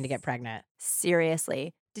were trying to get pregnant.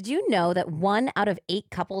 Seriously. Did you know that 1 out of 8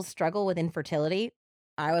 couples struggle with infertility?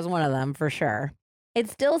 I was one of them for sure.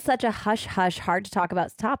 It's still such a hush hush, hard to talk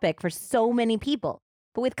about topic for so many people.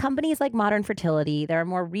 But with companies like Modern Fertility, there are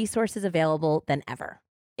more resources available than ever.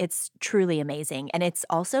 It's truly amazing, and it's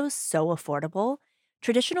also so affordable.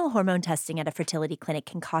 Traditional hormone testing at a fertility clinic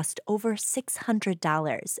can cost over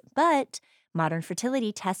 $600, but modern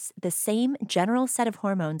fertility tests the same general set of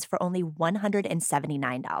hormones for only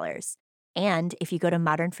 $179. And if you go to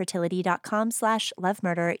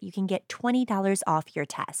modernfertility.com/lovemurder, you can get $20 off your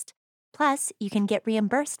test. Plus, you can get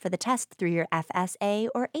reimbursed for the test through your FSA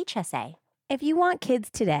or HSA. If you want kids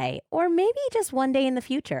today, or maybe just one day in the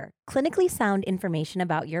future, clinically sound information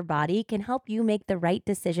about your body can help you make the right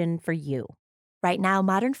decision for you. Right now,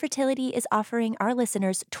 Modern Fertility is offering our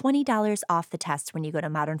listeners $20 off the test when you go to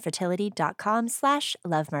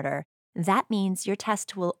modernfertility.com/lovemurder. That means your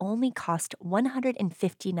test will only cost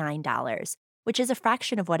 $159, which is a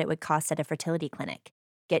fraction of what it would cost at a fertility clinic.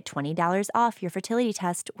 Get $20 off your fertility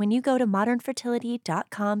test when you go to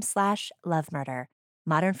modernfertility.com/lovemurder.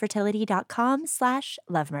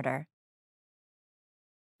 modernfertility.com/lovemurder.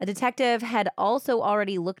 A detective had also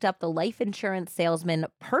already looked up the life insurance salesman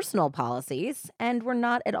personal policies and were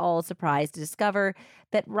not at all surprised to discover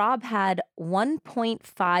that Rob had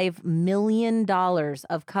 $1.5 million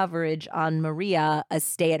of coverage on Maria, a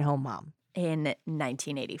stay at home mom. In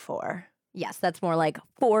 1984. Yes, that's more like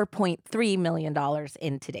 $4.3 million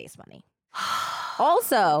in today's money.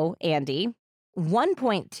 Also, Andy,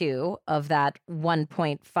 1.2 of that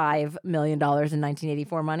 $1.5 million in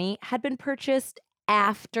 1984 money had been purchased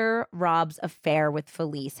after Rob's affair with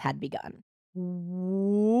Felice had begun.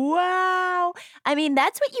 Wow. I mean,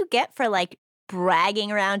 that's what you get for like bragging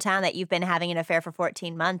around town that you've been having an affair for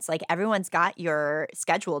 14 months. Like everyone's got your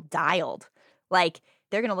schedule dialed. Like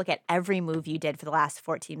they're going to look at every move you did for the last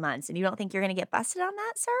 14 months. And you don't think you're going to get busted on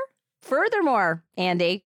that, sir? Furthermore,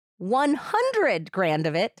 Andy, 100 grand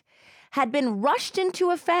of it had been rushed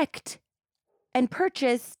into effect and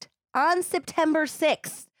purchased on September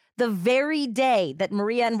 6th, the very day that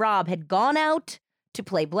Maria and Rob had gone out to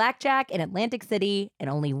play blackjack in Atlantic City, and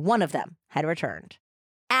only one of them had returned.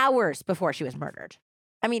 Hours before she was murdered.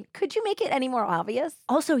 I mean, could you make it any more obvious?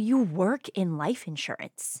 Also, you work in life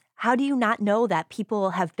insurance. How do you not know that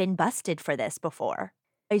people have been busted for this before?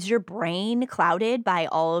 Is your brain clouded by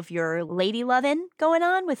all of your lady loving going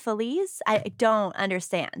on with Felice? I don't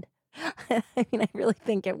understand. I mean, I really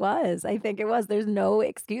think it was. I think it was. There's no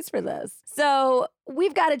excuse for this. So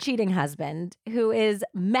we've got a cheating husband who is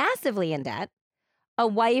massively in debt, a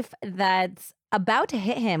wife that's about to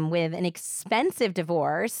hit him with an expensive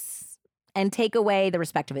divorce and take away the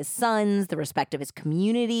respect of his sons, the respect of his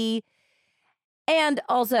community. And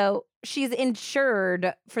also, she's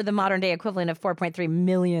insured for the modern day equivalent of $4.3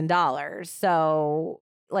 million. So,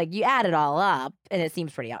 like, you add it all up, and it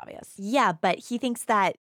seems pretty obvious. Yeah, but he thinks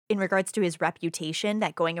that in regards to his reputation,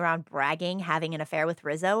 that going around bragging, having an affair with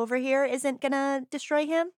Rizzo over here isn't going to destroy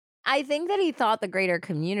him. I think that he thought the greater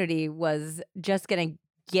community was just going to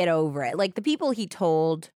get over it. Like, the people he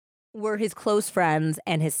told were his close friends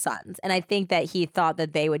and his sons. And I think that he thought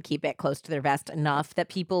that they would keep it close to their vest enough that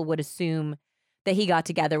people would assume that he got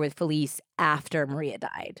together with Felice after Maria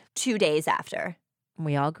died. 2 days after.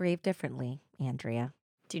 We all grieve differently, Andrea.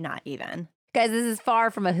 Do not even. Guys, this is far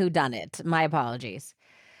from a whodunit. My apologies.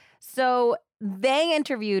 So they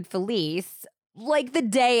interviewed Felice like the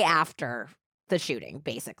day after the shooting,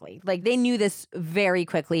 basically. Like they knew this very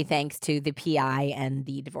quickly thanks to the PI and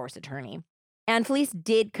the divorce attorney. And Felice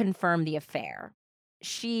did confirm the affair.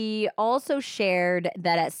 She also shared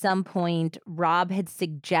that at some point, Rob had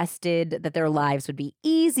suggested that their lives would be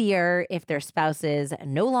easier if their spouses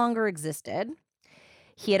no longer existed.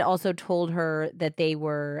 He had also told her that they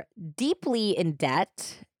were deeply in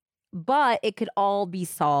debt, but it could all be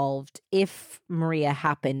solved if Maria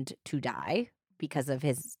happened to die because of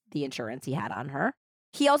the insurance he had on her.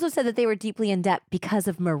 He also said that they were deeply in debt because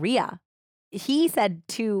of Maria. He said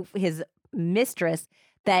to his mistress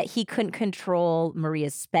that he couldn't control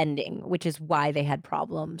Maria's spending, which is why they had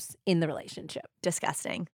problems in the relationship.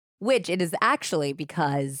 Disgusting. Which it is actually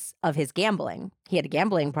because of his gambling. He had a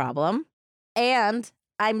gambling problem, and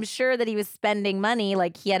I'm sure that he was spending money.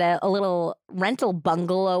 Like he had a little rental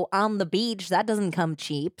bungalow on the beach. That doesn't come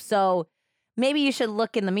cheap. So maybe you should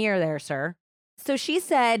look in the mirror there, sir. So she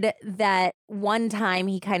said that one time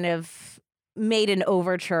he kind of made an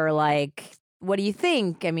overture like, what do you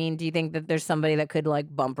think? I mean, do you think that there's somebody that could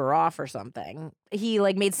like bump her off or something? He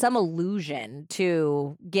like made some allusion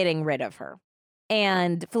to getting rid of her.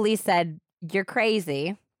 And Felice said, you're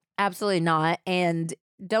crazy. Absolutely not. And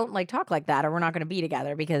don't like talk like that or we're not going to be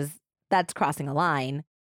together because that's crossing a line.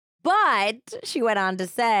 But she went on to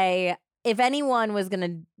say, if anyone was going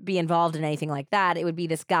to be involved in anything like that, it would be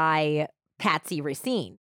this guy, Patsy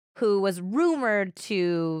Racine, who was rumored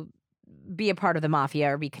to be a part of the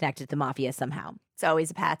mafia or be connected to the mafia somehow. It's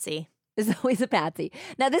always a patsy. There's always a Patsy.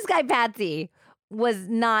 Now, this guy, Patsy, was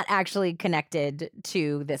not actually connected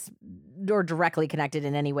to this or directly connected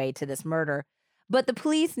in any way to this murder. But the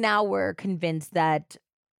police now were convinced that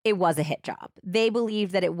it was a hit job. They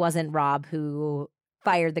believed that it wasn't Rob who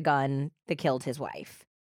fired the gun that killed his wife.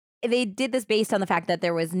 They did this based on the fact that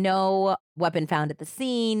there was no weapon found at the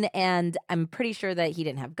scene, and I'm pretty sure that he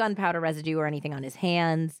didn't have gunpowder residue or anything on his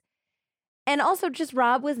hands. And also, just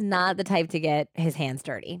Rob was not the type to get his hands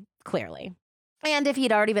dirty, clearly. And if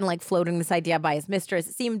he'd already been like floating this idea by his mistress,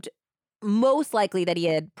 it seemed most likely that he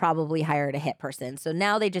had probably hired a hit person. So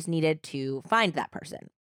now they just needed to find that person.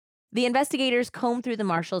 The investigators combed through the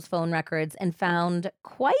marshal's phone records and found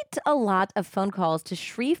quite a lot of phone calls to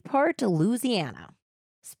Shreveport, Louisiana,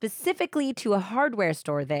 specifically to a hardware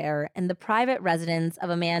store there and the private residence of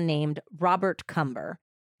a man named Robert Cumber.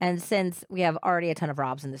 And since we have already a ton of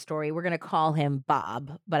Robs in the story, we're going to call him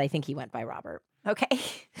Bob, but I think he went by Robert. Okay.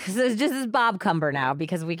 So it's just as Bob Cumber now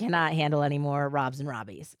because we cannot handle any more Robs and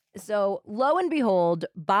Robbies. So lo and behold,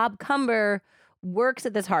 Bob Cumber works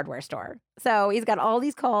at this hardware store. So he's got all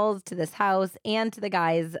these calls to this house and to the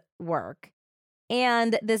guy's work.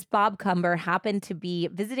 And this Bob Cumber happened to be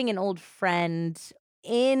visiting an old friend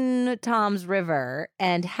in Tom's River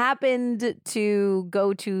and happened to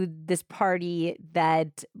go to this party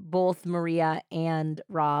that both Maria and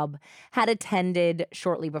Rob had attended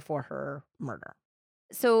shortly before her murder.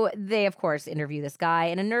 So they, of course, interview this guy,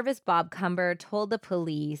 and a nervous Bob Cumber told the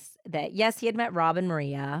police that, yes, he had met Rob and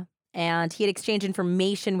Maria, and he had exchanged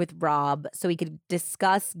information with Rob so he could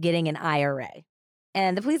discuss getting an IRA.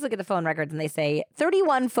 And the police look at the phone records and they say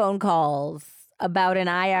 31 phone calls about an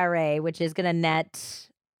IRA, which is going to net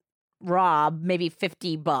Rob maybe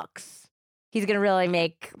 $50. He's going to really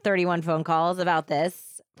make 31 phone calls about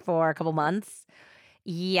this for a couple months.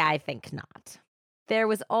 Yeah, I think not. There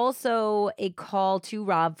was also a call to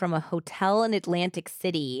Rob from a hotel in Atlantic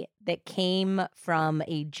City that came from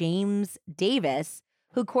a James Davis,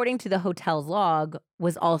 who, according to the hotel's log,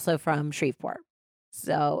 was also from Shreveport.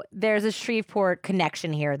 So there's a Shreveport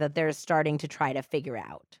connection here that they're starting to try to figure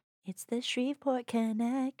out. It's the Shreveport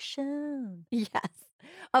connection. Yes.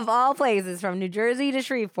 Of all places, from New Jersey to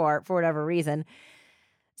Shreveport, for whatever reason.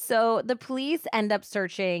 So the police end up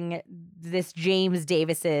searching this James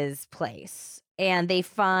Davis's place, and they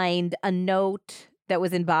find a note that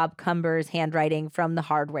was in Bob Cumber's handwriting from the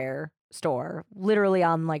hardware store, literally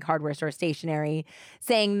on like hardware store stationery,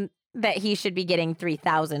 saying that he should be getting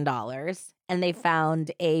 $3,000. And they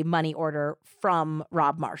found a money order from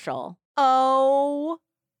Rob Marshall. Oh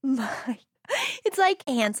my. It's like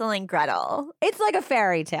Hansel and Gretel. It's like a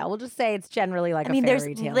fairy tale. We'll just say it's generally like a fairy there's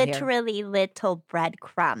tale literally little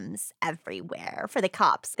breadcrumbs everywhere for the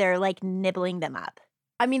cops. They're like nibbling them up.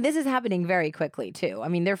 I mean, this is happening very quickly, too. I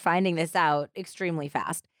mean, they're finding this out extremely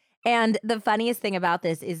fast. And the funniest thing about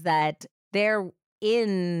this is that they're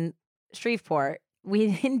in Shreveport,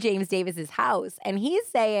 in James Davis's house, and he's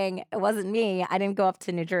saying, it wasn't me. I didn't go up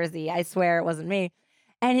to New Jersey. I swear it wasn't me.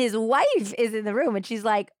 And his wife is in the room, and she's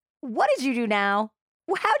like, what did you do now?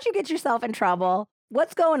 How'd you get yourself in trouble?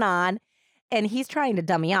 What's going on? And he's trying to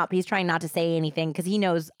dummy up. He's trying not to say anything because he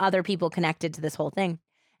knows other people connected to this whole thing.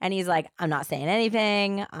 And he's like, I'm not saying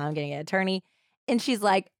anything. I'm getting an attorney. And she's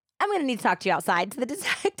like, I'm going to need to talk to you outside, to the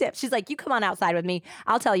detective. She's like, you come on outside with me.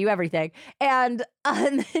 I'll tell you everything. And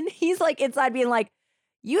then he's like inside being like,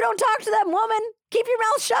 you don't talk to them, woman. Keep your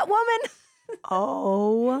mouth shut, woman.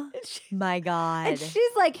 Oh my God. And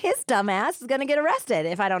she's like, his dumbass is going to get arrested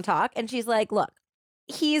if I don't talk. And she's like, look,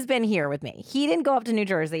 he's been here with me. He didn't go up to New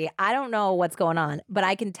Jersey. I don't know what's going on, but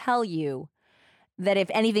I can tell you that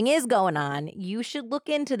if anything is going on, you should look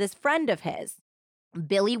into this friend of his,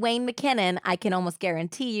 Billy Wayne McKinnon. I can almost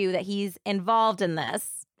guarantee you that he's involved in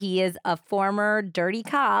this. He is a former dirty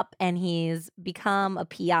cop and he's become a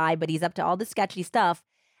PI, but he's up to all the sketchy stuff.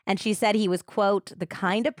 And she said he was, quote, the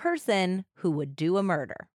kind of person who would do a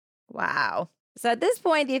murder. Wow. So at this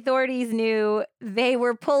point, the authorities knew they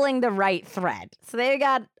were pulling the right thread. So they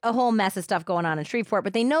got a whole mess of stuff going on in Shreveport,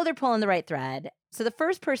 but they know they're pulling the right thread. So the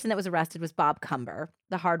first person that was arrested was Bob Cumber,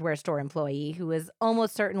 the hardware store employee, who was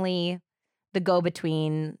almost certainly the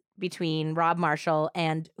go-between between Rob Marshall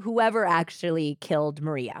and whoever actually killed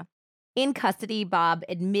Maria. In custody, Bob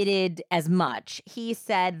admitted as much. He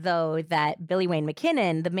said, though, that Billy Wayne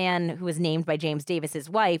McKinnon, the man who was named by James Davis's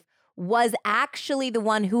wife, was actually the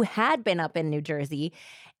one who had been up in New Jersey.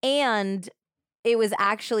 And it was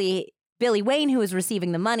actually Billy Wayne, who was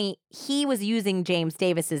receiving the money, he was using James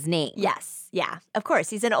Davis's name. Yes. Yeah. Of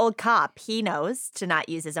course. He's an old cop. He knows to not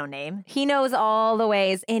use his own name. He knows all the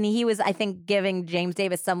ways, and he was, I think, giving James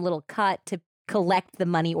Davis some little cut to collect the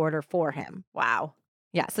money order for him. Wow.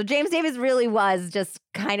 Yeah, so James Davis really was just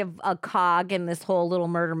kind of a cog in this whole little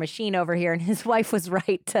murder machine over here, and his wife was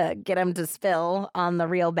right to get him to spill on the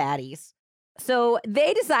real baddies. So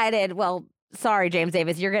they decided, well, sorry, James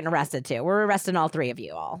Davis, you're getting arrested too. We're arresting all three of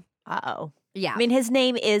you all. Uh-oh. Yeah. I mean, his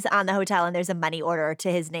name is on the hotel, and there's a money order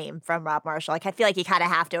to his name from Rob Marshall. Like, I feel like you kind of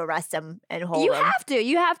have to arrest him and hold You him. have to.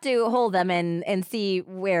 You have to hold them and see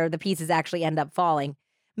where the pieces actually end up falling.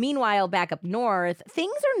 Meanwhile, back up north,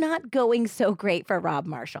 things are not going so great for Rob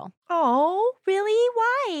Marshall. Oh, really?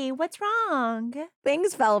 Why? What's wrong?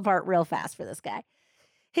 Things fell apart real fast for this guy.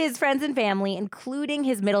 His friends and family, including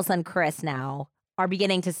his middle son, Chris, now are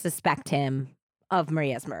beginning to suspect him of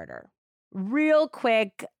Maria's murder. Real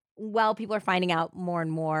quick, while people are finding out more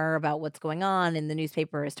and more about what's going on, and the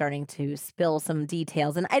newspaper is starting to spill some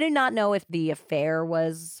details. And I do not know if the affair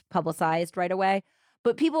was publicized right away,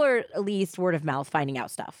 but people are at least word of mouth finding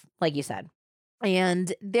out stuff, like you said.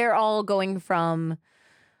 And they're all going from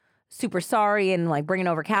super sorry and like bringing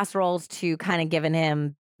over casseroles to kind of giving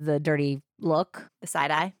him the dirty look, The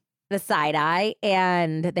side eye? the side eye,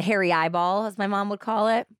 and the hairy eyeball, as my mom would call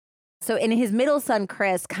it. So, and his middle son,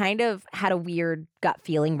 Chris, kind of had a weird gut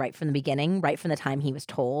feeling right from the beginning, right from the time he was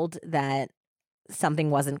told that something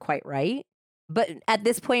wasn't quite right. But at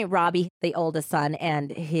this point, Robbie, the oldest son,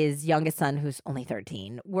 and his youngest son, who's only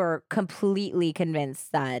 13, were completely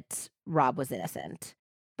convinced that Rob was innocent.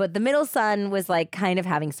 But the middle son was like kind of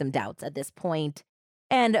having some doubts at this point.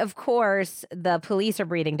 And of course, the police are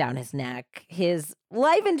breathing down his neck. His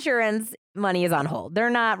life insurance money is on hold. They're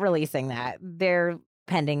not releasing that. They're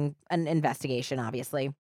pending an investigation,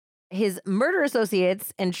 obviously. His murder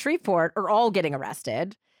associates in Shreveport are all getting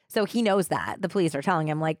arrested. So he knows that. The police are telling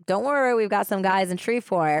him, like, don't worry, we've got some guys in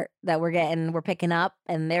Shreveport that we're picking up,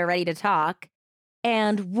 and they're ready to talk.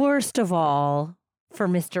 And worst of all for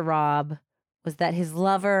Mr. Rob was that his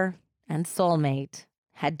lover and soulmate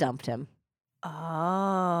had dumped him.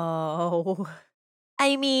 Oh.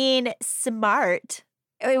 I mean, smart.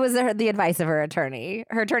 It was the advice of her attorney.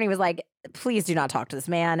 Her attorney was like, please do not talk to this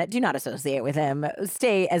man. Do not associate with him.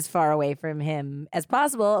 Stay as far away from him as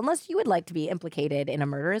possible, unless you would like to be implicated in a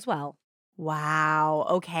murder as well. Wow.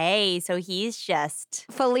 Okay. So he's just.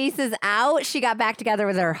 Felice is out. She got back together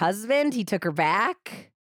with her husband. He took her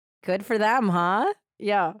back. Good for them, huh?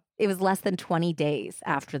 Yeah. It was less than 20 days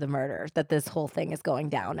after the murder that this whole thing is going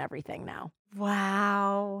down, everything now.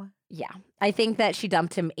 Wow. Yeah. I think that she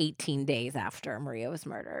dumped him 18 days after Maria was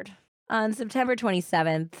murdered. On September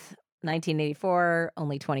 27th, 1984,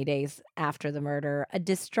 only 20 days after the murder, a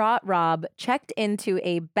distraught Rob checked into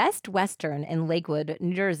a Best Western in Lakewood,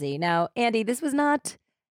 New Jersey. Now, Andy, this was not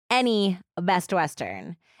any Best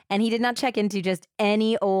Western, and he did not check into just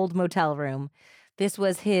any old motel room. This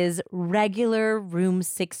was his regular room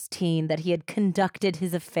 16 that he had conducted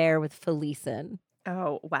his affair with Felice in.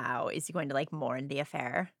 Oh, wow. Is he going to like mourn the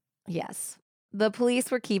affair? Yes. The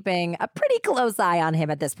police were keeping a pretty close eye on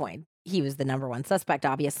him at this point. He was the number one suspect,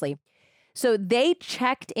 obviously. So they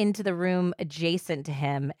checked into the room adjacent to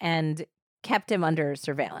him and kept him under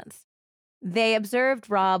surveillance. They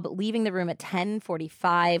observed Rob leaving the room at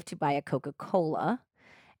 10:45 to buy a Coca-Cola,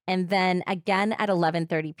 and then again at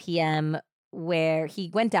 11:30 p.m., where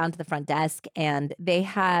he went down to the front desk and they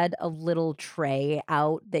had a little tray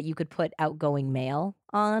out that you could put outgoing mail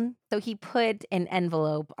on. So he put an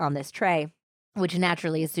envelope on this tray, which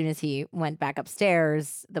naturally, as soon as he went back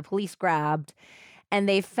upstairs, the police grabbed, and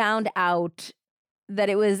they found out that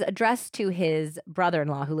it was addressed to his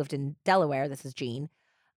brother-in-law who lived in Delaware. This is Gene.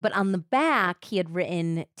 But on the back, he had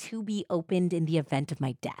written, "To be opened in the event of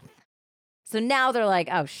my death." So now they're like,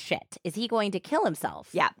 oh, shit, is he going to kill himself?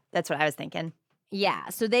 Yeah, that's what I was thinking. Yeah.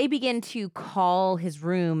 So they begin to call his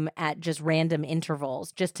room at just random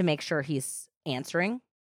intervals just to make sure he's answering.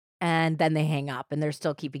 And then they hang up and they're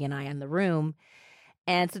still keeping an eye on the room.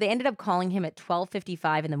 And so they ended up calling him at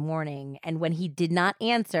 12:55 in the morning. And when he did not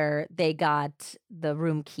answer, they got the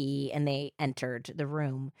room key and they entered the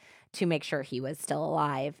room to make sure he was still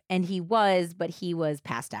alive. And he was, but he was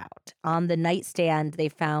passed out. On the nightstand, they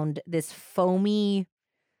found this foamy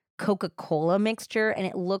Coca-Cola mixture, and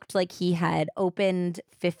it looked like he had opened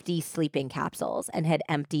 50 sleeping capsules and had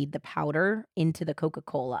emptied the powder into the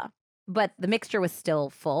Coca-Cola. But the mixture was still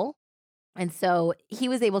full. And so he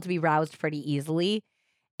was able to be roused pretty easily.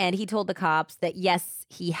 And he told the cops that, yes,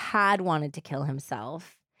 he had wanted to kill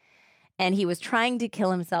himself. And he was trying to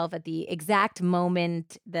kill himself at the exact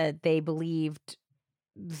moment that they believed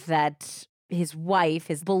that his wife,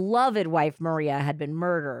 his beloved wife, Maria, had been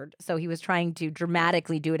murdered. So he was trying to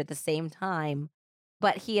dramatically do it at the same time.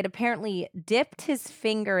 But he had apparently dipped his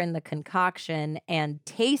finger in the concoction and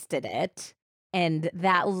tasted it. And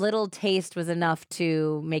that little taste was enough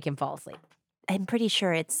to make him fall asleep. I'm pretty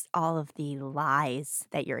sure it's all of the lies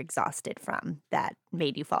that you're exhausted from that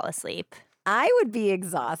made you fall asleep. I would be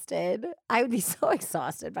exhausted. I would be so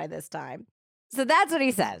exhausted by this time. So that's what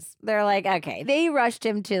he says. They're like, okay. They rushed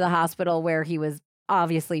him to the hospital where he was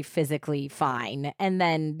obviously physically fine. And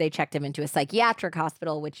then they checked him into a psychiatric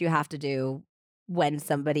hospital, which you have to do when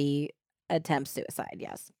somebody attempts suicide.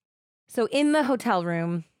 Yes. So in the hotel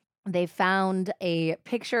room, they found a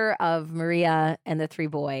picture of Maria and the three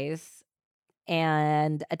boys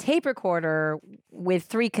and a tape recorder with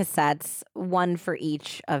 3 cassettes, one for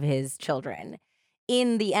each of his children.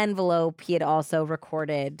 In the envelope, he had also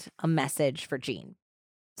recorded a message for Jean.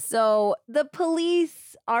 So the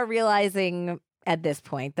police are realizing at this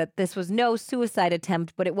point that this was no suicide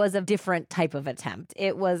attempt, but it was a different type of attempt.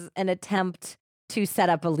 It was an attempt to set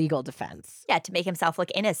up a legal defense. Yeah, to make himself look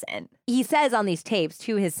innocent. He says on these tapes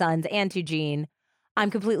to his sons and to Jean,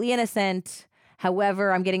 I'm completely innocent.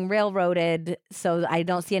 However, I'm getting railroaded, so I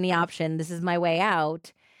don't see any option. This is my way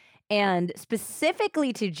out. And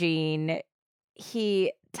specifically to Jean,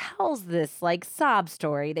 he tells this like sob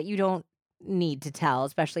story that you don't need to tell,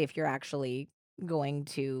 especially if you're actually going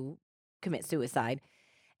to commit suicide.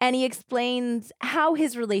 And he explains how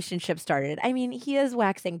his relationship started. I mean, he is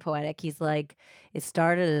waxing poetic. He's like, it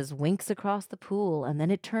started as winks across the pool, and then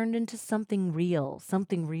it turned into something real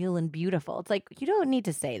and beautiful. It's like, you don't need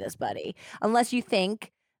to say this, buddy, unless you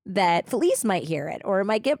think that Felice might hear it, or it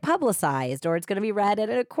might get publicized, or it's going to be read at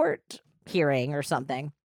a court hearing or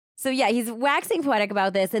something. So yeah, he's waxing poetic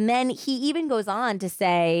about this. And then he even goes on to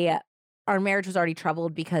say, our marriage was already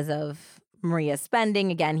troubled because of Maria's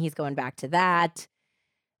spending. Again, he's going back to that.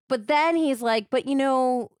 But then he's like, but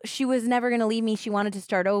she was never going to leave me. She wanted to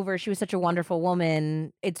start over. She was such a wonderful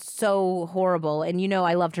woman. It's so horrible. And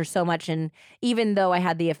I loved her so much. And even though I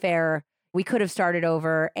had the affair, we could have started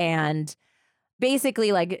over and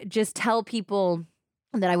basically like just tell people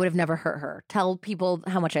that I would have never hurt her. Tell people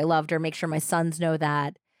how much I loved her. Make sure my sons know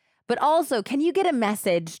that. But also, can you get a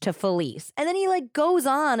message to Felice? And then he like goes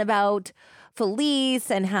on about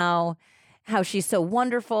Felice and how she's so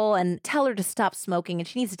wonderful and tell her to stop smoking and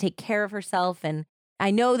she needs to take care of herself. And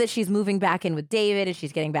I know that she's moving back in with David and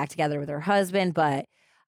she's getting back together with her husband, but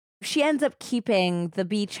she ends up keeping the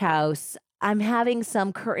beach house. I'm having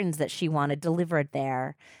some curtains that she wanted delivered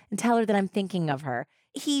there and tell her that I'm thinking of her.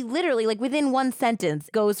 He literally, like within one sentence,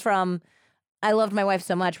 goes from, I loved my wife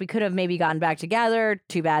so much, we could have maybe gotten back together,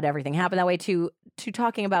 too bad everything happened that way, to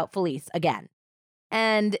talking about Felice again.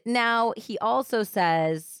 And now he also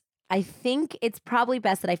says, I think it's probably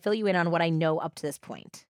best that I fill you in on what I know up to this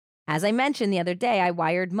point. As I mentioned the other day, I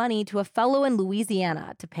wired money to a fellow in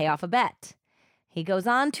Louisiana to pay off a bet. He goes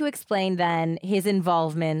on to explain then his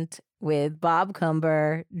involvement with Bob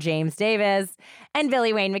Cumber, James Davis, and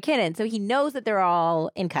Billy Wayne McKinnon. So he knows that they're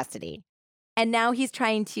all in custody. And now he's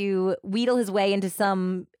trying to wheedle his way into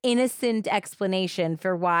some innocent explanation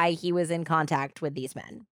for why he was in contact with these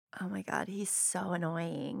men. Oh my God, he's so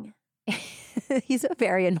annoying. He's a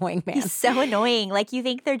very annoying man. He's so annoying. Like, you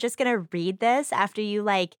think they're just going to read this after you,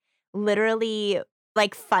 like, literally,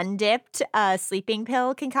 like, fun-dipped a sleeping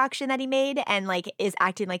pill concoction that he made and, like, is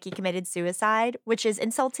acting like he committed suicide, which is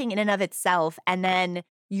insulting in and of itself. And then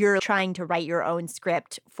you're trying to write your own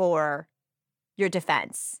script for your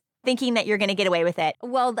defense, thinking that you're going to get away with it.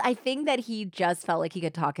 Well, I think that he just felt like he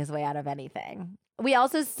could talk his way out of anything. We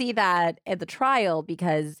also see that at the trial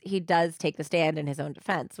because he does take the stand in his own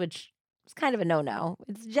defense, which is kind of a no-no.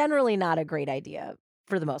 It's generally not a great idea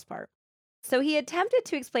for the most part. So he attempted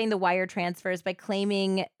to explain the wire transfers by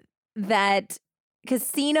claiming that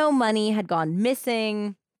casino money had gone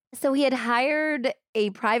missing. So he had hired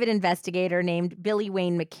a private investigator named Billy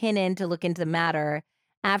Wayne McKinnon to look into the matter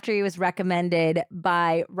after he was recommended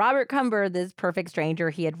by Robert Cumber, this perfect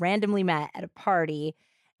stranger he had randomly met at a party.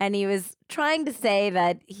 And he was trying to say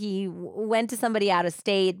that he went to somebody out of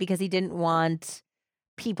state because he didn't want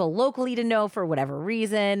people locally to know for whatever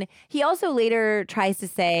reason. He also later tries to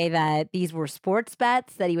say that these were sports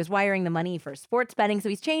bets, that he was wiring the money for sports betting. So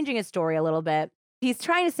he's changing his story a little bit. He's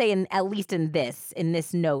trying to say, at least in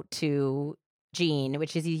this note to Jean,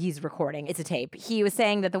 which is he's recording, it's a tape. He was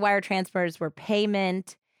saying that the wire transfers were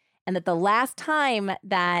payment and that the last time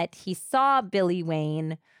that he saw Billy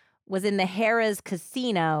Wayne was in the Harrah's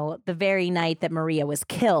casino the very night that Maria was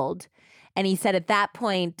killed. And he said at that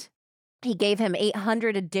point, he gave him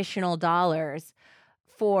 $800 additional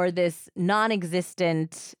for this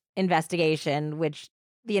non-existent investigation, which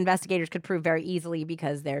the investigators could prove very easily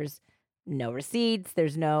because there's no receipts,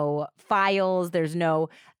 there's no files, there's no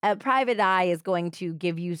a private eye is going to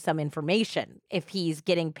give you some information if he's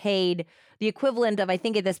getting paid the equivalent of, I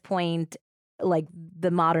think at this point, like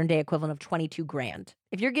the modern day equivalent of 22 grand.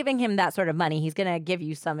 If you're giving him that sort of money, he's going to give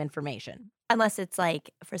you some information. Unless it's,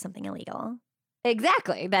 like, for something illegal.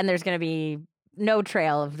 Exactly. Then there's going to be no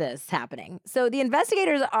trail of this happening. So the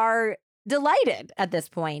investigators are delighted at this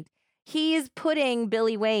point. He's putting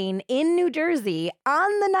Billy Wayne in New Jersey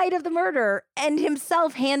on the night of the murder and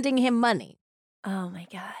himself handing him money. Oh my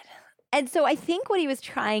God. And so I think what he was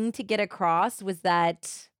trying to get across was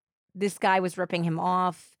that this guy was ripping him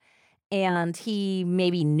off, and he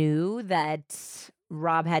maybe knew that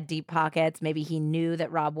Rob had deep pockets. Maybe he knew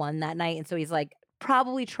that Rob won that night. And so he's like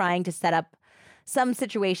probably trying to set up some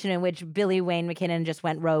situation in which Billy Wayne McKinnon just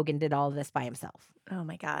went rogue and did all of this by himself. Oh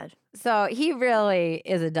my God. So he really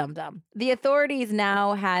is a dum-dum. The authorities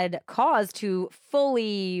now had cause to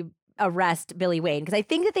fully arrest Billy Wayne, because I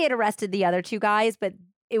think that they had arrested the other two guys, but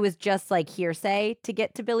it was just like hearsay to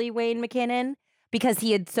get to Billy Wayne McKinnon because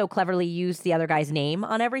he had so cleverly used the other guy's name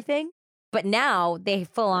on everything. But now they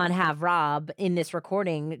full on have Rob in this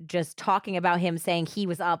recording just talking about him, saying he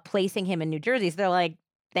was up, placing him in New Jersey. So they're like,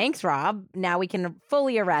 thanks, Rob. Now we can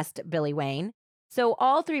fully arrest Billy Wayne. So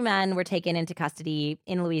all three men were taken into custody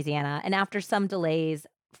in Louisiana, and after some delays,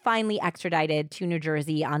 finally extradited to New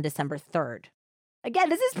Jersey on December 3rd. Again,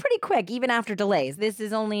 this is pretty quick, even after delays. This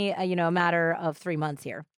is only a matter of 3 months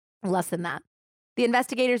here, less than that. The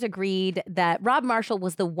investigators agreed that Rob Marshall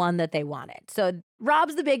was the one that they wanted. So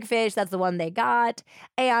Rob's the big fish. That's the one they got.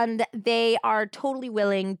 And they are totally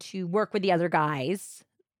willing to work with the other guys,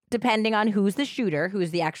 depending on who's the shooter,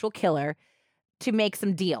 who's the actual killer, to make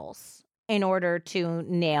some deals in order to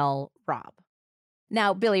nail Rob.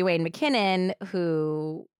 Now, Billy Wayne McKinnon,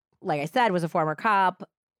 who, like I said, was a former cop,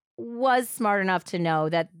 was smart enough to know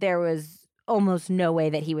that there was almost no way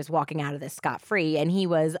that he was walking out of this scot-free, and he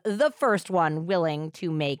was the first one willing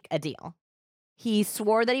to make a deal. He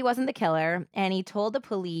swore that he wasn't the killer, and he told the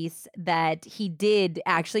police that he did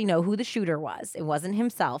actually know who the shooter was. It wasn't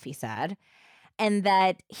himself, he said, and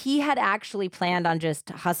that he had actually planned on just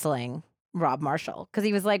hustling Rob Marshall, because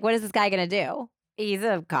he was like, what is this guy going to do? He's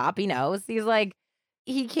a cop. He knows. He's like,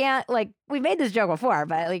 he can't, like, we've made this joke before,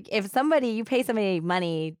 but like if you pay somebody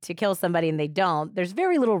money to kill somebody and they don't, there's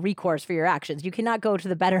very little recourse for your actions. You cannot go to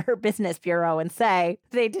the Better Business Bureau and say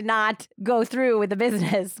they did not go through with the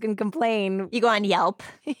business and complain. You go on Yelp.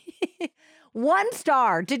 1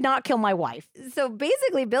 star, did not kill my wife. So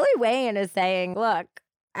basically, Billy Wayne is saying, look,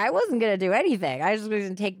 I wasn't going to do anything. I was just going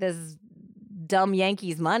to take this dumb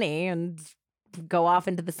Yankees money and go off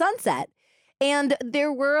into the sunset. And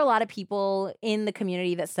there were a lot of people in the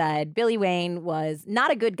community that said Billy Wayne was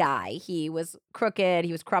not a good guy. He was crooked.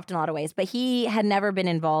 He was corrupt in a lot of ways, but he had never been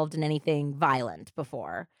involved in anything violent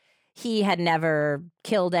before. He had never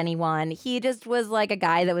killed anyone. He just was like a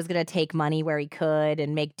guy that was going to take money where he could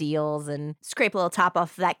and make deals and Scrape a little top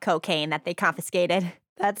off that cocaine that they confiscated.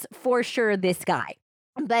 that's for sure this guy.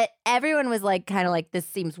 But everyone was like, kind of like, this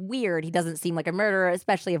seems weird. He doesn't seem like a murderer,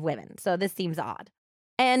 especially of women. So this seems odd.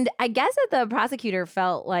 And I guess that the prosecutor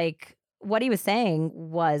felt like what he was saying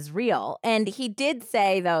was real. And he did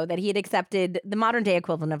say, though, that he had accepted the modern day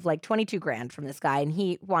equivalent of like 22 grand from this guy. And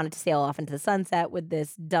he wanted to sail off into the sunset with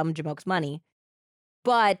this dumb Jamoke's money.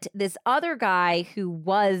 But this other guy who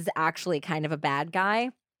was actually kind of a bad guy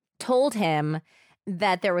told him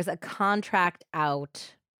that there was a contract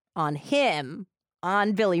out on him,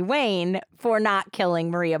 on Billy Wayne, for not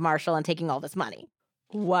killing Maria Marshall and taking all this money.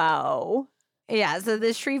 Wow. Yeah, so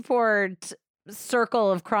the Shreveport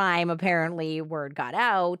circle of crime, apparently, word got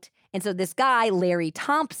out. And so this guy, Larry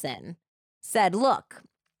Thompson, said, look,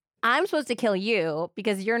 I'm supposed to kill you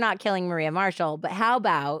because you're not killing Maria Marshall, but how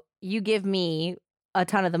about you give me a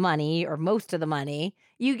ton of the money or most of the money,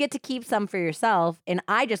 you get to keep some for yourself, and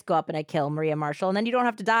I just go up and I kill Maria Marshall, and then you don't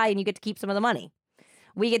have to die and you get to keep some of the money.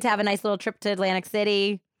 We get to have a nice little trip to Atlantic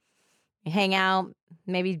City, hang out,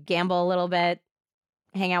 maybe gamble a little bit,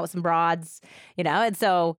 hang out with some broads, And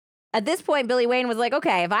so at this point, Billy Wayne was like,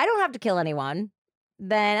 okay, if I don't have to kill anyone,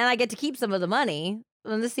 then, and I get to keep some of the money,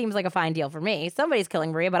 then this seems like a fine deal for me. Somebody's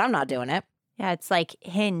killing Maria, but I'm not doing it. Yeah, it's like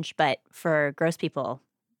Hinge, but for gross people.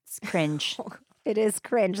 It's cringe. It is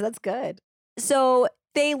cringe. That's good. So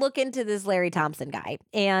they look into this Larry Thompson guy,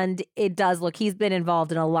 and it does look, he's been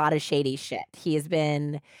involved in a lot of shady shit. He has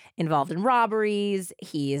been involved in robberies.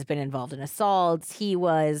 He has been involved in assaults. He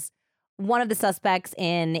was one of the suspects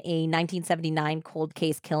in a 1979 cold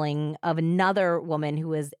case killing of another woman who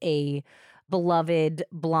was a beloved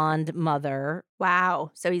blonde mother,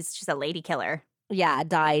 Wow. So he's just a lady killer. yeah,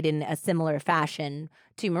 died in a similar fashion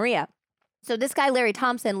to Maria. So this guy, Larry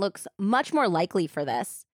Thompson, looks much more likely for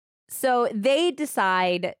this. So they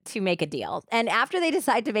decide to make a deal. And after they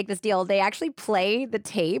decide to make this deal, they actually play the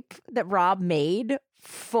tape that Rob made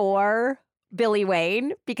for Billy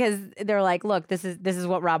Wayne because they're like, look, this is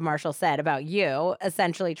what Rob Marshall said about you,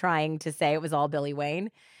 essentially trying to say it was all Billy Wayne.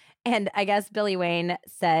 And I guess Billy Wayne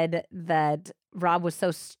said that Rob was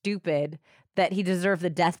so stupid that he deserved the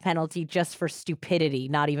death penalty just for stupidity,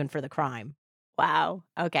 not even for the crime. Wow.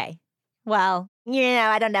 Okay. Well,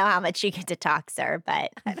 I don't know how much you get to talk, sir,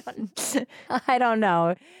 but I don't I don't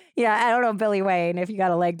know. Yeah, I don't know, Billy Wayne, if you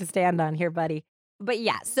got a leg to stand on here, buddy. But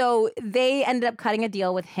yeah, so they ended up cutting a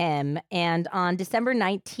deal with him. And on December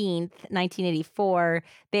 19th, 1984,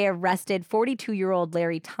 they arrested 42-year-old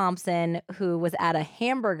Larry Thompson, who was at a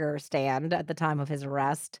hamburger stand at the time of his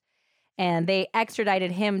arrest. And they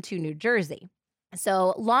extradited him to New Jersey.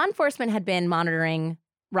 So law enforcement had been monitoring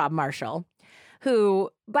Rob Marshall,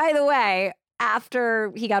 who, by the way,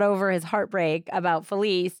 after he got over his heartbreak about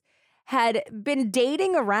Felice, had been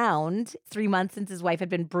dating around 3 months since his wife had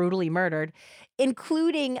been brutally murdered,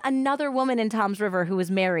 including another woman in Toms River who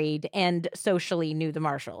was married and socially knew the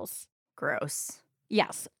Marshalls. gross.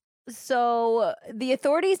 Yes. So the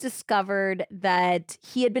authorities discovered that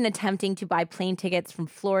he had been attempting to buy plane tickets from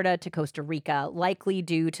Florida to Costa Rica, likely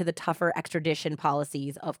due to the tougher extradition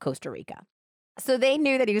policies of Costa Rica. So they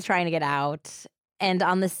knew that he was trying to get out. And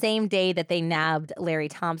on the same day that they nabbed Larry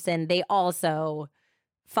Thompson, they also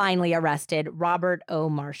finally arrested Robert O.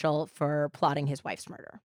 Marshall for plotting his wife's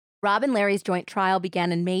murder. Rob and Larry's joint trial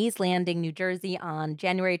began in Mays Landing, New Jersey on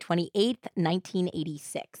January 28th,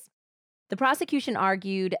 1986. The prosecution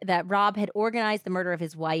argued that Rob had organized the murder of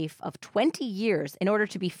his wife of 20 years in order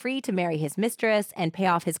to be free to marry his mistress and pay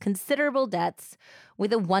off his considerable debts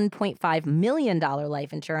with a $1.5 million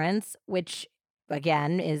life insurance, which,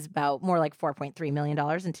 again, is about more like $4.3 million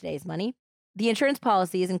in today's money. The insurance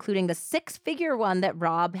policies, including the six-figure one that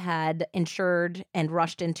Rob had insured and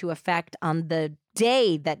rushed into effect on the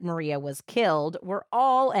day that Maria was killed, were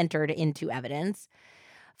all entered into evidence.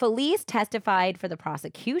 Felice testified for the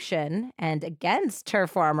prosecution and against her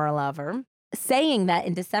former lover, saying that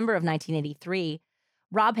in December of 1983,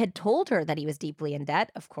 Rob had told her that he was deeply in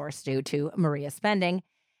debt, of course, due to Maria's spending,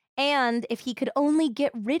 and if he could only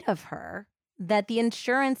get rid of her, that the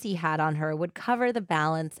insurance he had on her would cover the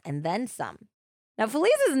balance and then some. Now,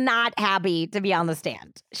 Felice is not happy to be on the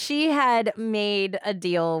stand. She had made a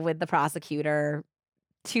deal with the prosecutor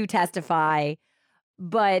to testify,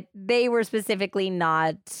 but they were specifically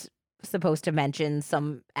not supposed to mention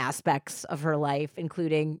some aspects of her life,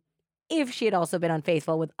 including if she had also been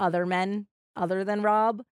unfaithful with other men other than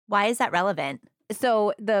Rob. Why is that relevant?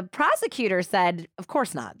 So the prosecutor said, of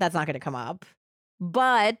course not. That's not going to come up.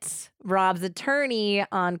 But Rob's attorney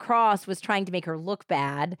on cross was trying to make her look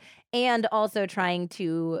bad and also trying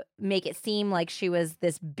to make it seem like she was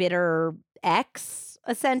this bitter ex,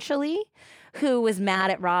 essentially, who was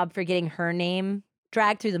mad at Rob for getting her name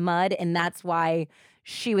dragged through the mud. And that's why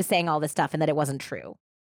she was saying all this stuff and that it wasn't true.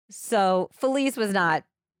 So Felice was not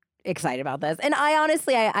excited about this. And I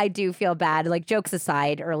honestly, I do feel bad. Like, jokes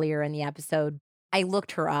aside, earlier in the episode, I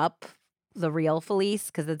looked her up, the real Felice,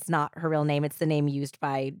 because it's not her real name. It's the name used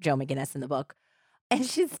by Joe McGinnis in the book. And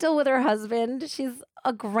she's still with her husband. She's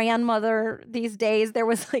a grandmother these days. There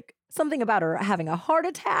was like something about her having a heart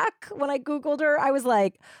attack when I Googled her. I was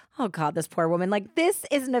like, oh God, this poor woman. Like, this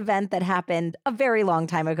is an event that happened a very long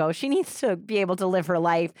time ago. She needs to be able to live her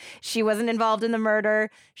life. She wasn't involved in the murder.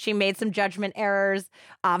 She made some judgment errors.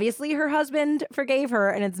 Obviously, her husband forgave her,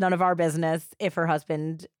 and it's none of our business if her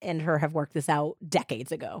husband and her have worked this out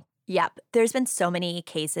decades ago. Yep. There's been so many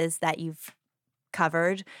cases that you've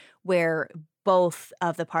covered where both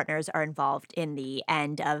of the partners are involved in the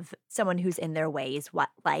end of someone who's in their ways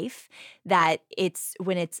life, that it's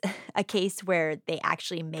when it's a case where they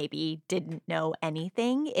actually maybe didn't know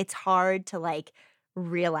anything, it's hard to like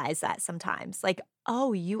realize that sometimes. Like,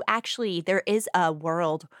 oh, there is a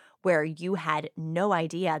world where you had no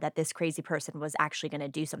idea that this crazy person was actually going to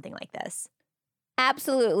do something like this.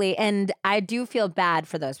 Absolutely. And I do feel bad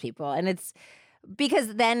for those people. And it's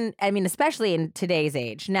Because then, I mean, especially in today's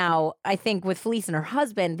age. Now, I think with Felice and her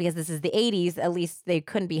husband, because this is the 80s, at least they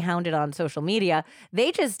couldn't be hounded on social media.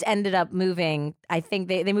 They just ended up moving. I think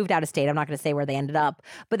they moved out of state. I'm not going to say where they ended up,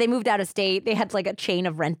 but they moved out of state. They had like a chain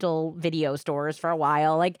of rental video stores for a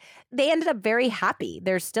while. Like they ended up very happy.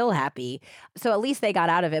 They're still happy. So at least they got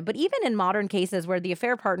out of it. But even in modern cases where the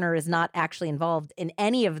affair partner is not actually involved in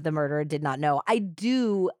any of the murder, did not know, I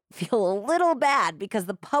do feel a little bad because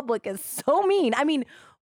the public is so mean. I mean,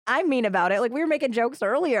 I'm mean about it. Like we were making jokes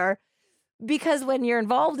earlier because when you're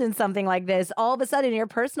involved in something like this, all of a sudden your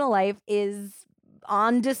personal life is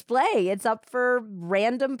on display. It's up for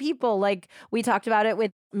random people. Like we talked about it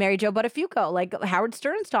with Mary Jo Buttafuoco, like Howard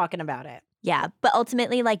Stern's talking about it. Yeah, but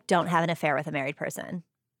ultimately, like, don't have an affair with a married person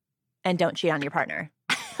and don't cheat on your partner.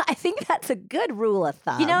 I think that's a good rule of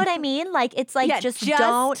thumb. You know what I mean? Like, it's like, Yeah, just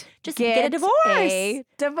don't, just get a divorce.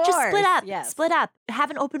 Divorce. Just split up. Yes. Split up. Have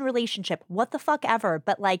an open relationship. What the fuck ever.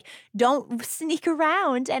 But like, don't sneak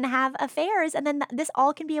around and have affairs. And then this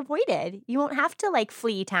all can be avoided. You won't have to like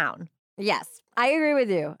flee town. Yes, I agree with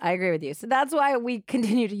you. I agree with you. So that's why we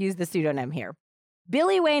continue to use the pseudonym here.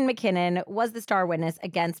 Billy Wayne McKinnon was the star witness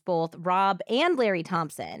against both Rob and Larry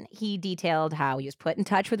Thompson. He detailed how he was put in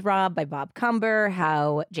touch with Rob by Bob Cumber,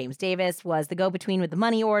 how James Davis was the go-between with the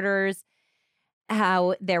money orders,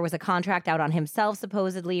 how there was a contract out on himself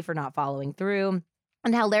supposedly for not following through,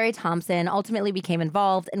 and how Larry Thompson ultimately became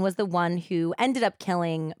involved and was the one who ended up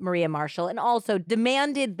killing Maria Marshall and also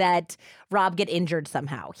demanded that Rob get injured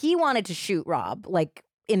somehow. He wanted to shoot Rob, like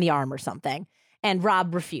in the arm or something, and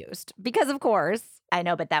Rob refused because, of course, I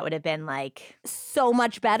know, but that would have been like so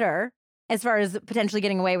much better as far as potentially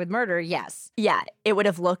getting away with murder. Yes. Yeah, it would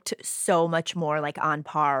have looked so much more like on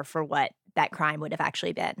par for what that crime would have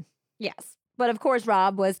actually been. Yes. But of course,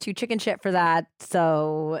 Rob was too chicken shit for that.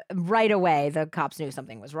 So right away, the cops knew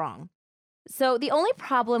something was wrong. So the only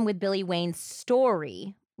problem with Billy Wayne's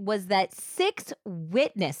story was that 6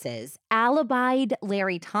 witnesses alibied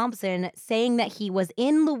Larry Thompson, saying that he was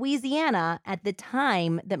in Louisiana at the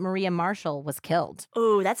time that Maria Marshall was killed.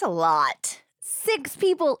 Ooh, that's a lot. 6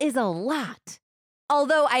 people is a lot.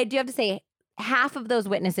 Although I do have to say, half of those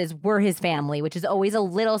witnesses were his family, which is always a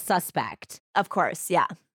little suspect. Of course, yeah.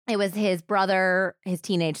 It was his brother, his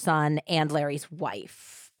teenage son, and Larry's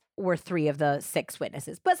wife were 3 of the 6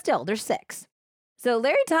 witnesses. But still, there's 6. So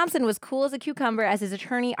Larry Thompson was cool as a cucumber as his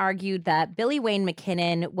attorney argued that Billy Wayne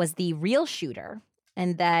McKinnon was the real shooter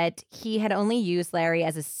and that he had only used Larry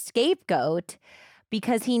as a scapegoat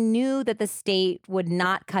because he knew that the state would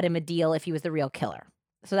not cut him a deal if he was the real killer.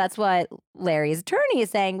 So that's what Larry's attorney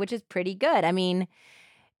is saying, which is pretty good. I mean,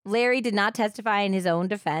 Larry did not testify in his own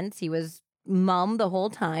defense. He was mum the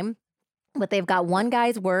whole time. But they've got one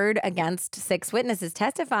guy's word against 6 witnesses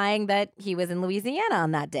testifying that he was in Louisiana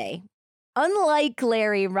on that day. Unlike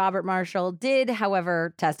Larry, Robert Marshall did,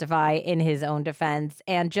 however, testify in his own defense.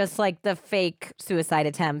 And just like the fake suicide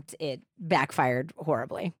attempt, it backfired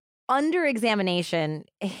horribly. Under examination,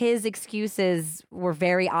 his excuses were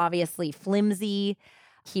very obviously flimsy.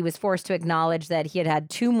 He was forced to acknowledge that he had had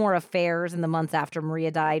 2 more affairs in the months after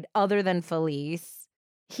Maria died, other than Felice.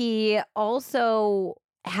 He also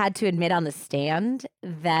had to admit on the stand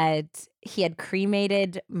that he had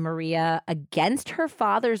cremated Maria against her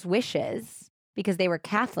father's wishes because they were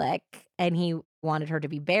Catholic and he wanted her to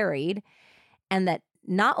be buried. And that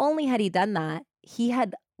not only had he done that, he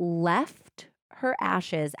had left her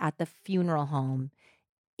ashes at the funeral home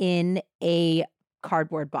in a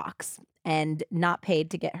cardboard box and not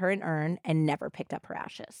paid to get her an urn and never picked up her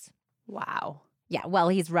ashes. Wow. Yeah, well,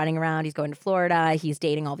 he's running around. He's going to Florida. He's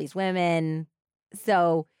dating all these women.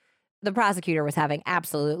 So the prosecutor was having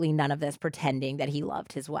absolutely none of this, pretending that he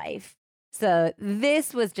loved his wife. So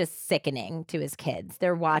this was just sickening to his kids.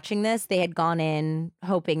 They're watching this. They had gone in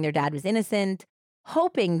hoping their dad was innocent,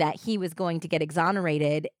 hoping that he was going to get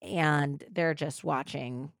exonerated, and they're just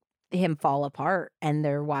watching him fall apart, and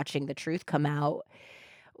they're watching the truth come out,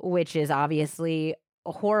 which is obviously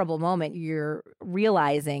a horrible moment. You're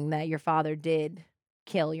realizing that your father did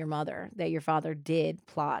kill your mother, that your father did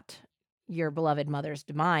plot your beloved mother's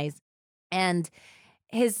demise. And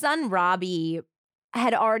his son, Robbie,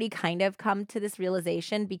 had already kind of come to this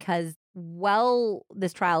realization because while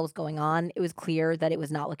this trial was going on, it was clear that it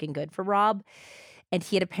was not looking good for Rob. And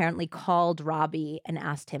he had apparently called Robbie and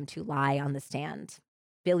asked him to lie on the stand.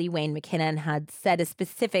 Billy Wayne McKinnon had set a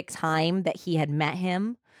specific time that he had met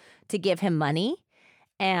him to give him money.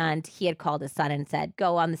 And he had called his son and said,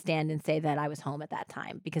 go on the stand and say that I was home at that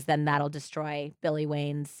time, because then that'll destroy Billy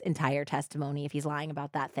Wayne's entire testimony. If he's lying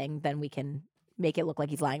about that thing, then we can make it look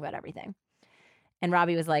like he's lying about everything. And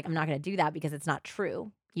Robbie was like, I'm not going to do that because it's not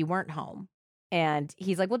true. You weren't home. And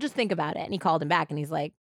he's like, well, just think about it. And he called him back and he's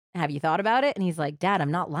like, have you thought about it? And he's like, Dad,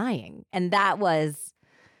 I'm not lying. And that was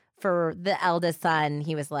for the eldest son.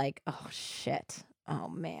 He was like, oh, shit. Oh,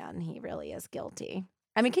 man, he really is guilty.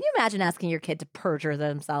 I mean, can you imagine asking your kid to perjure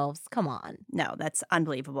themselves? Come on. No, that's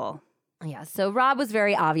unbelievable. Yeah. So Rob was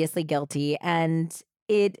very obviously guilty. And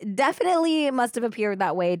it definitely must have appeared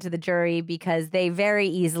that way to the jury because they very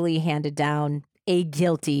easily handed down a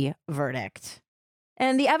guilty verdict.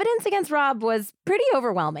 And the evidence against Rob was pretty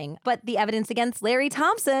overwhelming, but the evidence against Larry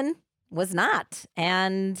Thompson was not.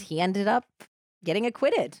 And he ended up getting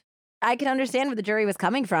acquitted. I can understand where the jury was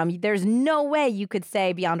coming from. There's no way you could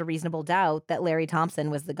say beyond a reasonable doubt that Larry Thompson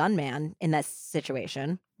was the gunman in this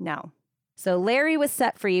situation. No. So Larry was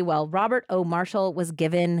set free while Robert O. Marshall was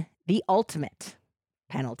given the ultimate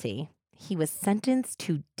penalty. He was sentenced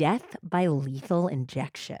to death by lethal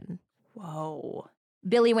injection. Whoa.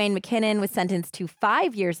 Billy Wayne McKinnon was sentenced to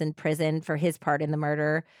 5 years in prison for his part in the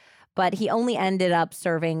murder, but he only ended up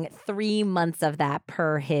serving 3 months of that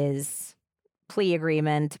per his plea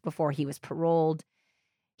agreement before he was paroled.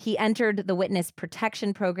 He entered the witness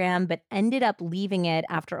protection program, but ended up leaving it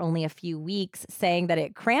after only a few weeks, saying that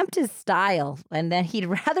it cramped his style and that he'd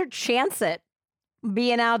rather chance it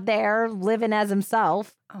being out there living as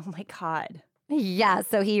himself. Oh my God. Yeah,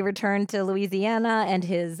 so he returned to Louisiana and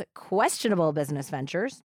his questionable business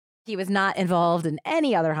ventures. He was not involved in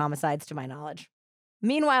any other homicides to my knowledge.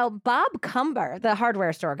 Meanwhile, Bob Cumber, the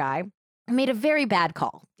hardware store guy, made a very bad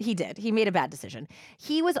call. He did. He made a bad decision.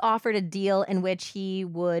 He was offered a deal in which he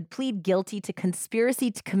would plead guilty to conspiracy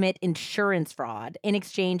to commit insurance fraud in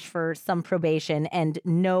exchange for some probation and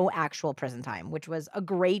no actual prison time, which was a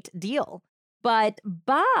great deal. But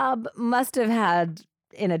Bob must have had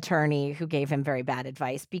an attorney who gave him very bad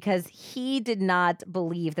advice because he did not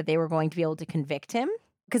believe that they were going to be able to convict him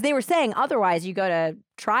because they were saying otherwise you go to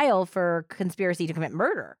trial for conspiracy to commit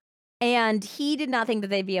murder. And he did not think that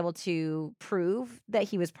they'd be able to prove that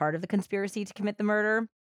he was part of the conspiracy to commit the murder.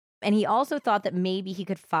 And he also thought that maybe he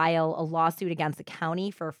could file a lawsuit against the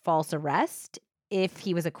county for false arrest if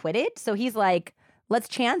he was acquitted. So he's like, let's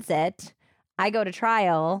chance it. I go to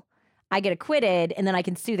trial, I get acquitted, and then I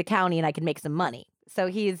can sue the county and I can make some money. So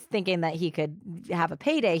he's thinking that he could have a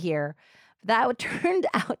payday here. That turned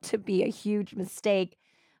out to be a huge mistake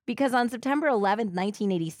because on September 11th,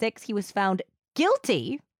 1986, he was found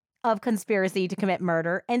guilty of conspiracy to commit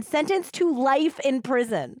murder and sentenced to life in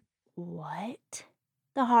prison. What?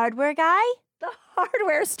 The hardware guy? The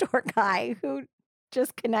hardware store guy who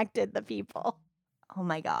just connected the people. Oh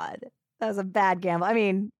my God. That was a bad gamble. I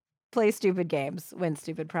mean, play stupid games, win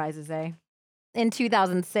stupid prizes, eh? In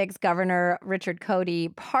 2006, Governor Richard Cody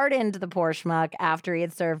pardoned the poor schmuck after he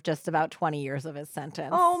had served just about 20 years of his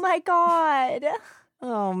sentence. Oh my God.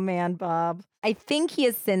 Oh man, Bob. I think he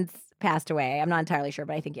has since passed away. I'm not entirely sure,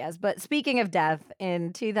 but I think he has. But speaking of death,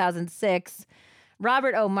 in 2006,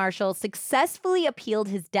 Robert O. Marshall successfully appealed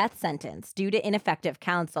his death sentence due to ineffective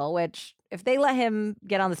counsel, which if they let him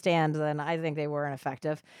get on the stand, then I think they were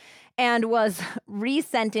ineffective, and was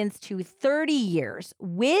resentenced to 30 years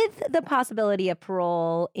with the possibility of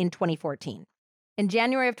parole in 2014. In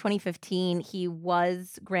January of 2015, he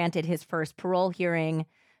was granted his first parole hearing.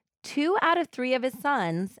 2 out of 3 of his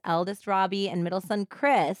sons, eldest Robbie and middle son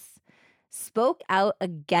Chris, spoke out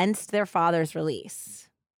against their father's release.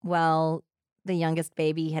 Well, the youngest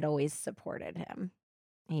baby had always supported him.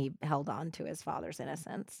 He held on to his father's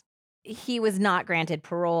innocence. He was not granted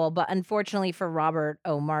parole, but unfortunately for Robert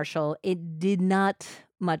O. Marshall, it did not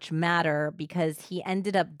much matter because he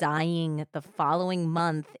ended up dying the following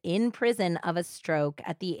month in prison of a stroke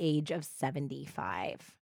at the age of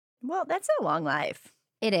 75. Well, that's a long life.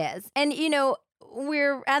 It is. And, you know,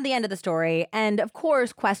 we're at the end of the story, and of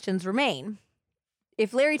course, questions remain.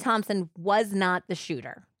 If Larry Thompson was not the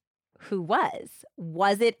shooter, who was?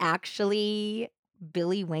 Was it actually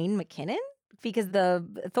Billy Wayne McKinnon? Because the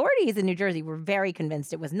authorities in New Jersey were very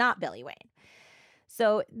convinced it was not Billy Wayne.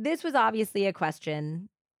 So this was obviously a question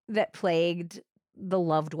that plagued the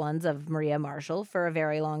loved ones of Maria Marshall for a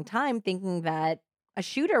very long time, thinking that a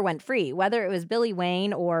shooter went free, whether it was Billy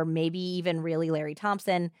Wayne or maybe even really Larry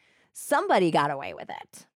Thompson. Somebody got away with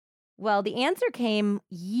it. Well, the answer came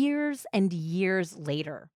years and years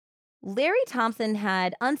later. Larry Thompson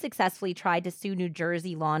had unsuccessfully tried to sue New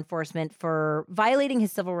Jersey law enforcement for violating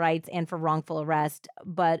his civil rights and for wrongful arrest,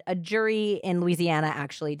 but a jury in Louisiana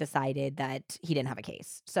actually decided that he didn't have a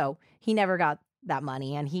case. So he never got that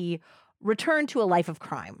money, and he returned to a life of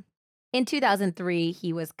crime. In 2003,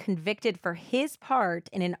 he was convicted for his part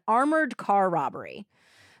in an armored car robbery.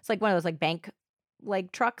 It's like one of those bank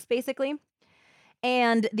trucks, basically,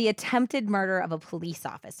 and the attempted murder of a police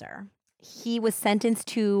officer. he was sentenced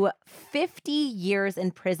to 50 years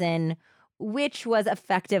in prison, which was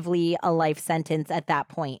effectively a life sentence at that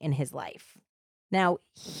point in his life. Now,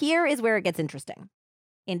 here is where it gets interesting.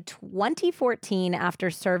 In 2014,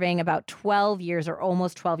 after serving about 12 years or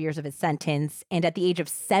almost 12 years of his sentence, and at the age of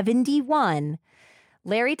 71,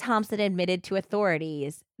 Larry Thompson admitted to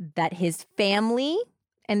authorities that his family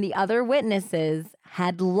and the other witnesses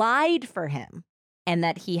had lied for him and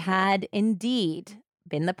that he had indeed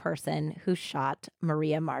been the person who shot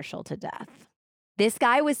Maria Marshall to death. This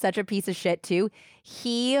guy was such a piece of shit, too.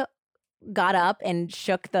 He got up and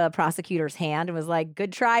shook the prosecutor's hand and was like,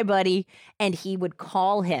 "Good try, buddy." And he would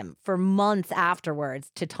call him for months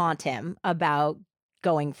afterwards to taunt him about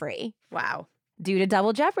going free. Wow. Due to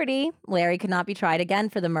double jeopardy, Larry could not be tried again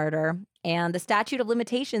for the murder, and the statute of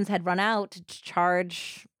limitations had run out to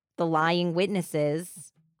charge the lying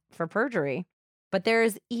witnesses for perjury. But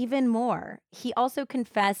there's even more. He also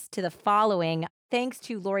confessed to the following. Thanks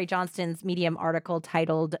to Lori Johnston's Medium article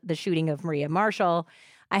titled "The Shooting of Maria Marshall,"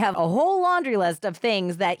 I have a whole laundry list of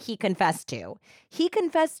things that he confessed to. He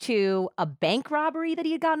confessed to a bank robbery that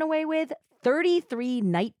he had gotten away with, 33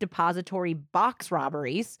 night depository box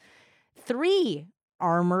robberies, 3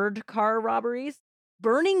 armored car robberies,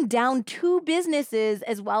 burning down 2 businesses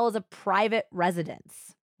as well as a private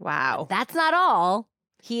residence. Wow. That's not all.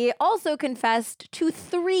 He also confessed to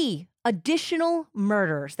 3 additional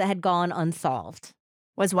murders that had gone unsolved.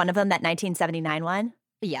 Was one of them that 1979 one?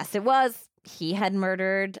 Yes, it was. He had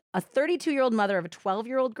murdered a 32-year-old mother of a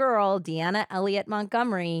 12-year-old girl, Deanna Elliott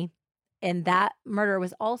Montgomery, and that murder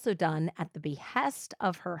was also done at the behest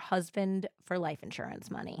of her husband for life insurance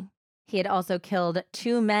money. He had also killed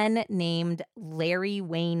 2 men named Larry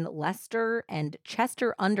Wayne Lester and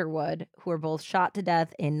Chester Underwood, who were both shot to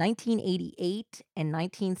death in 1988 and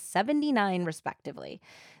 1979, respectively.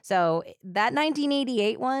 So that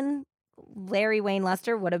 1988 one, Larry Wayne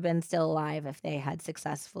Lester would have been still alive if they had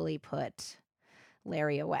successfully put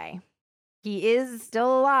Larry away. He is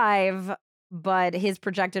still alive, but his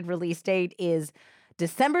projected release date is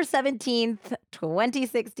December 17th,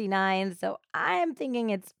 2069. So I'm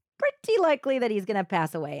thinking it's pretty likely that he's going to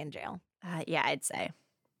pass away in jail. Yeah, I'd say.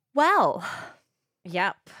 Well.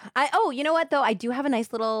 Yep. You know what, though? I do have a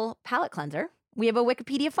nice little palate cleanser. We have a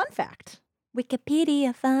Wikipedia fun fact.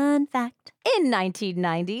 Wikipedia fun fact. In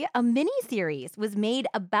 1990, a miniseries was made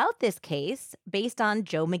about this case based on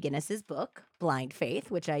Joe McGinnis's book, Blind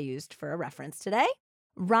Faith, which I used for a reference today.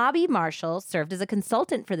 Robbie Marshall served as a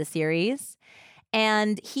consultant for the series,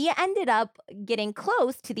 and he ended up getting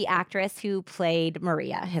close to the actress who played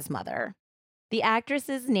Maria, his mother. The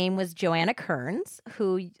actress's name was Joanna Kearns,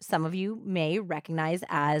 who some of you may recognize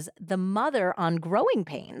as the mother on Growing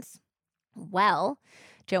Pains. Well,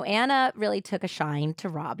 Joanna really took a shine to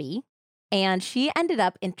Robbie, and she ended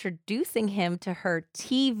up introducing him to her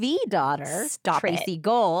TV daughter, Tracy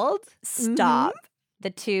Gold. Stop. Mm-hmm. The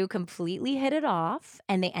two completely hit it off,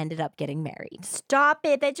 and they ended up getting married. Stop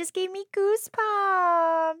it. That just gave me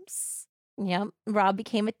goosebumps. Yep. Rob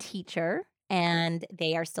became a teacher, and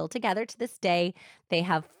they are still together to this day. They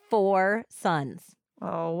have 4 sons.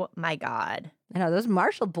 Oh, my God. I know, those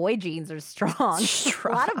Marshall boy genes are strong. A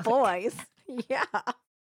lot of boys. Yeah.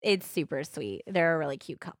 It's super sweet. They're a really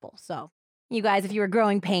cute couple. So, you guys, if you were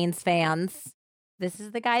Growing Pains fans, this is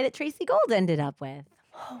the guy that Tracy Gold ended up with.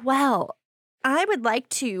 Well, I would like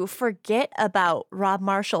to forget about Rob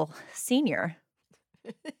Marshall Sr.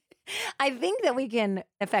 I think that we can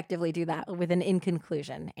effectively do that with an in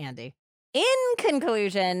conclusion, Andy. In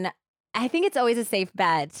conclusion, I think it's always a safe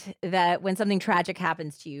bet that when something tragic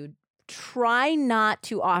happens to you, try not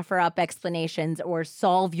to offer up explanations or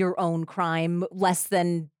solve your own crime less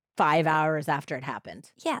than 5 hours after it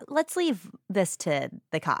happened. Yeah, let's leave this to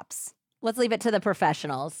the cops. Let's leave it to the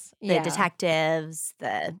professionals. The detectives,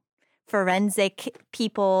 the forensic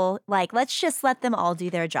people. Like, let's just let them all do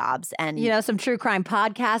their jobs. And, some true crime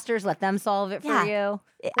podcasters, let them solve it for you.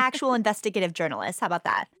 Actual investigative journalists. How about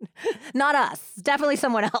that? Not us. Definitely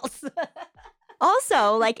someone else.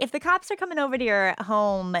 Also, like, if the cops are coming over to your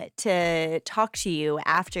home to talk to you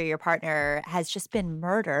after your partner has just been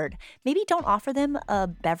murdered, maybe don't offer them a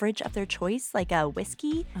beverage of their choice, like a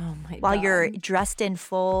whiskey, while you're dressed in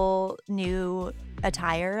full new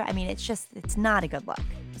attire. I mean, it's not a good look.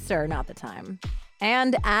 Sir, not the time.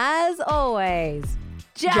 And as always,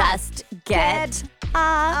 just get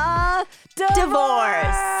a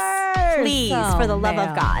divorce. Please, for the love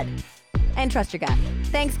of God. And trust your gut.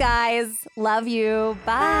 Thanks, guys. Love you.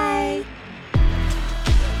 Bye.